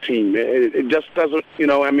improve the team. It just doesn't,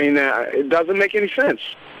 it doesn't make any sense.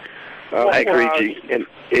 I agree, G. And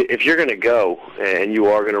if you're going to go and you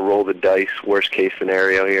are going to roll the dice, worst case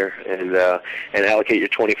scenario here, and allocate your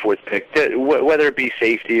 24th pick, whether it be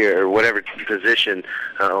safety or whatever position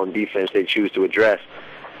on defense they choose to address,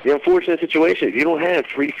 the unfortunate situation is you don't have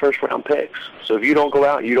 3 first-round picks. So if you don't go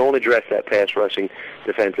out and you don't address that pass-rushing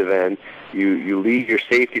defensive end, you leave your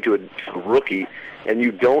safety to a rookie, and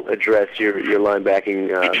you don't address your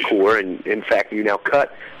linebacking core, and in fact you now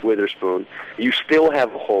cut Witherspoon, you still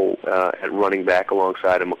have a hole at running back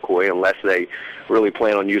alongside of McCoy unless they really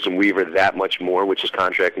plan on using Weaver that much more, which his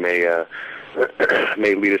contract may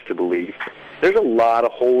lead us to believe. There's a lot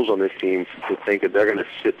of holes on this team to think that they're going to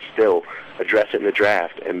sit still, address it in the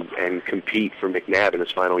draft, and compete for McNabb in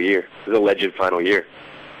his final year, his alleged final year.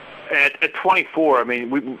 At 24, I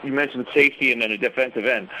mean, you mentioned safety and then a defensive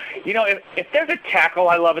end. If there's a tackle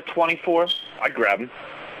I love at 24, I'd grab him.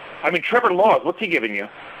 I mean, Trevor Laws, what's he giving you?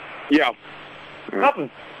 Yeah.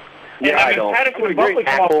 Nothing. Yeah, I don't. Patterson and Buckley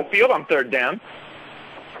come off the field on third down.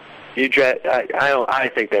 I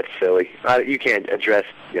think that's silly. You can't address,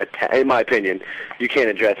 in my opinion, you can't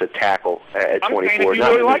address a tackle at 24. I'm saying if you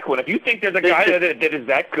really like one. If you think there's a guy that is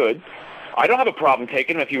that good, I don't have a problem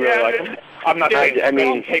taking him if you really like him. I'm not saying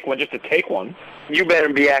don't take one just to take one. You better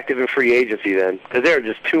be active in free agency then, because there are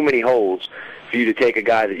just too many holes for you to take a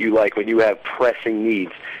guy that you like when you have pressing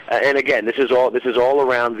needs. And again, this is all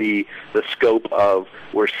around the scope of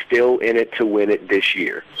we're still in it to win it this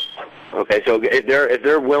year. Okay, so if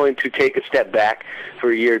they're willing to take a step back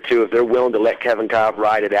for a year or two, if they're willing to let Kevin Cobb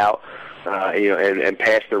ride it out, and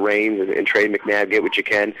pass the reins and trade McNabb, get what you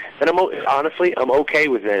can, then I'm okay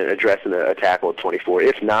with addressing a tackle at 24.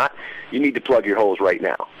 If not, you need to plug your holes right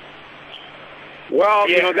now. Well,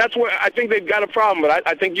 that's where I think they've got a problem. But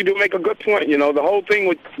I think you do make a good point. The whole thing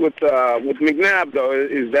with McNabb though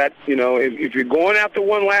is that if you're going after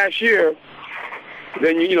one last year,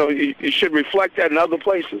 then you should reflect that in other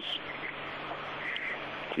places.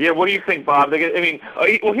 Yeah, what do you think, Bob?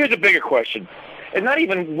 Well, here's a bigger question. And not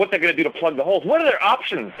even what they're going to do to plug the holes. What are their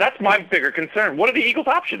options? That's my bigger concern. What are the Eagles'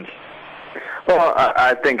 options? Well,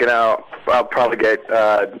 I think I'll probably get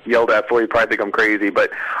yelled at for you. Probably think I'm crazy, but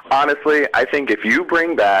honestly, I think if you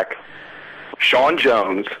bring back Sean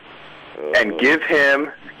Jones and give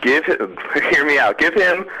him hear me out, give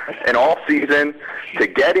him an off season to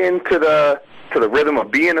get into the rhythm of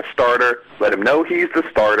being a starter, let him know he's the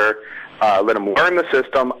starter. Let him learn the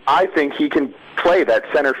system. I think he can play that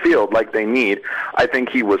center field like they need. I think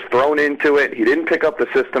he was thrown into it. He didn't pick up the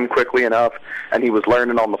system quickly enough, and he was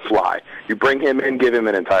learning on the fly. You bring him in, give him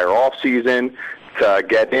an entire offseason to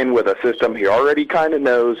get in with a system he already kind of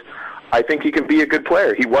knows. I think he can be a good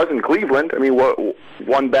player. He was in Cleveland. I mean,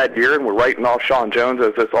 one bad year, and we're writing off Sean Jones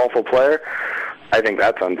as this awful player. I think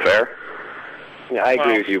that's unfair. Yeah, I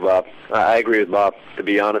agree with you, Bob. I agree with Bob. To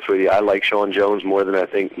be honest with you, I like Sean Jones more than I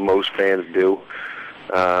think most fans do.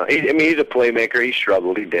 He's a playmaker. He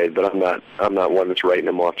struggled. He did, but I'm not one that's writing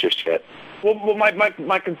him off just yet. Well,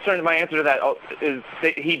 my concern, my answer to that is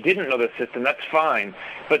that he didn't know the system. That's fine,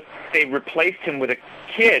 but they replaced him with a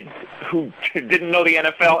kid who didn't know the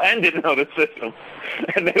NFL and didn't know the system.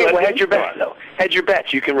 And hedge your bets, though. Hedge your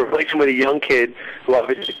bets. You can replace him with a young kid who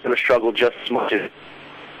obviously is going to struggle just as much as.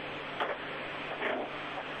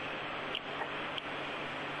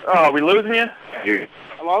 Oh, are we losing you?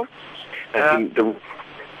 Hello?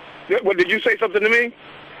 What, did you say something to me?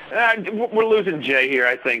 We're losing Jay here,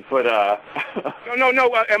 I think, but No.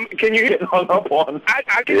 Can you hear? Hung up on. I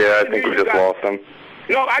think we just lost him.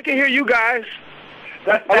 No, I can hear you guys.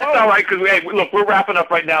 That's all right, because look, we're wrapping up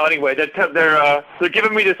right now anyway. They're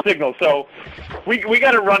giving me the signal, so we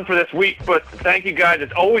got to run for this week. But thank you guys.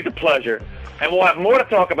 It's always a pleasure, and we'll have more to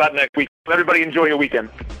talk about next week. Everybody enjoy your weekend.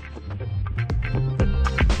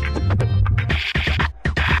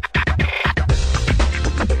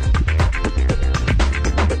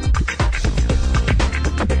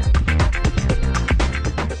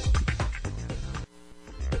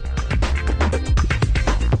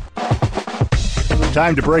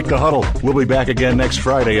 Time to break the huddle. We'll be back again next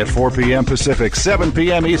Friday at 4 p.m. Pacific, 7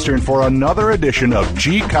 p.m. Eastern for another edition of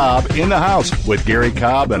G. Cobb in the House with Gary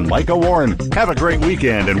Cobb and Micah Warren. Have a great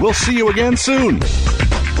weekend, and we'll see you again soon.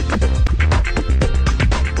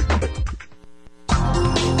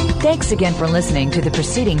 Thanks again for listening to the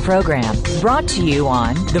preceding program, brought to you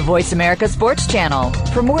on the Voice America Sports Channel.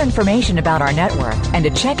 For more information about our network and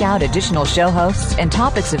to check out additional show hosts and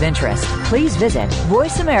topics of interest, please visit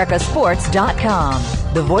voiceamericasports.com.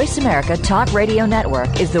 The Voice America Talk Radio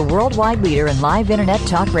Network is the worldwide leader in live Internet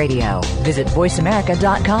talk radio. Visit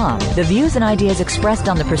voiceamerica.com. The views and ideas expressed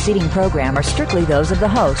on the preceding program are strictly those of the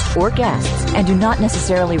host or guests and do not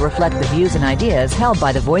necessarily reflect the views and ideas held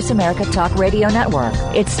by the Voice America Talk Radio Network,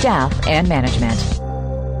 its staff, and management.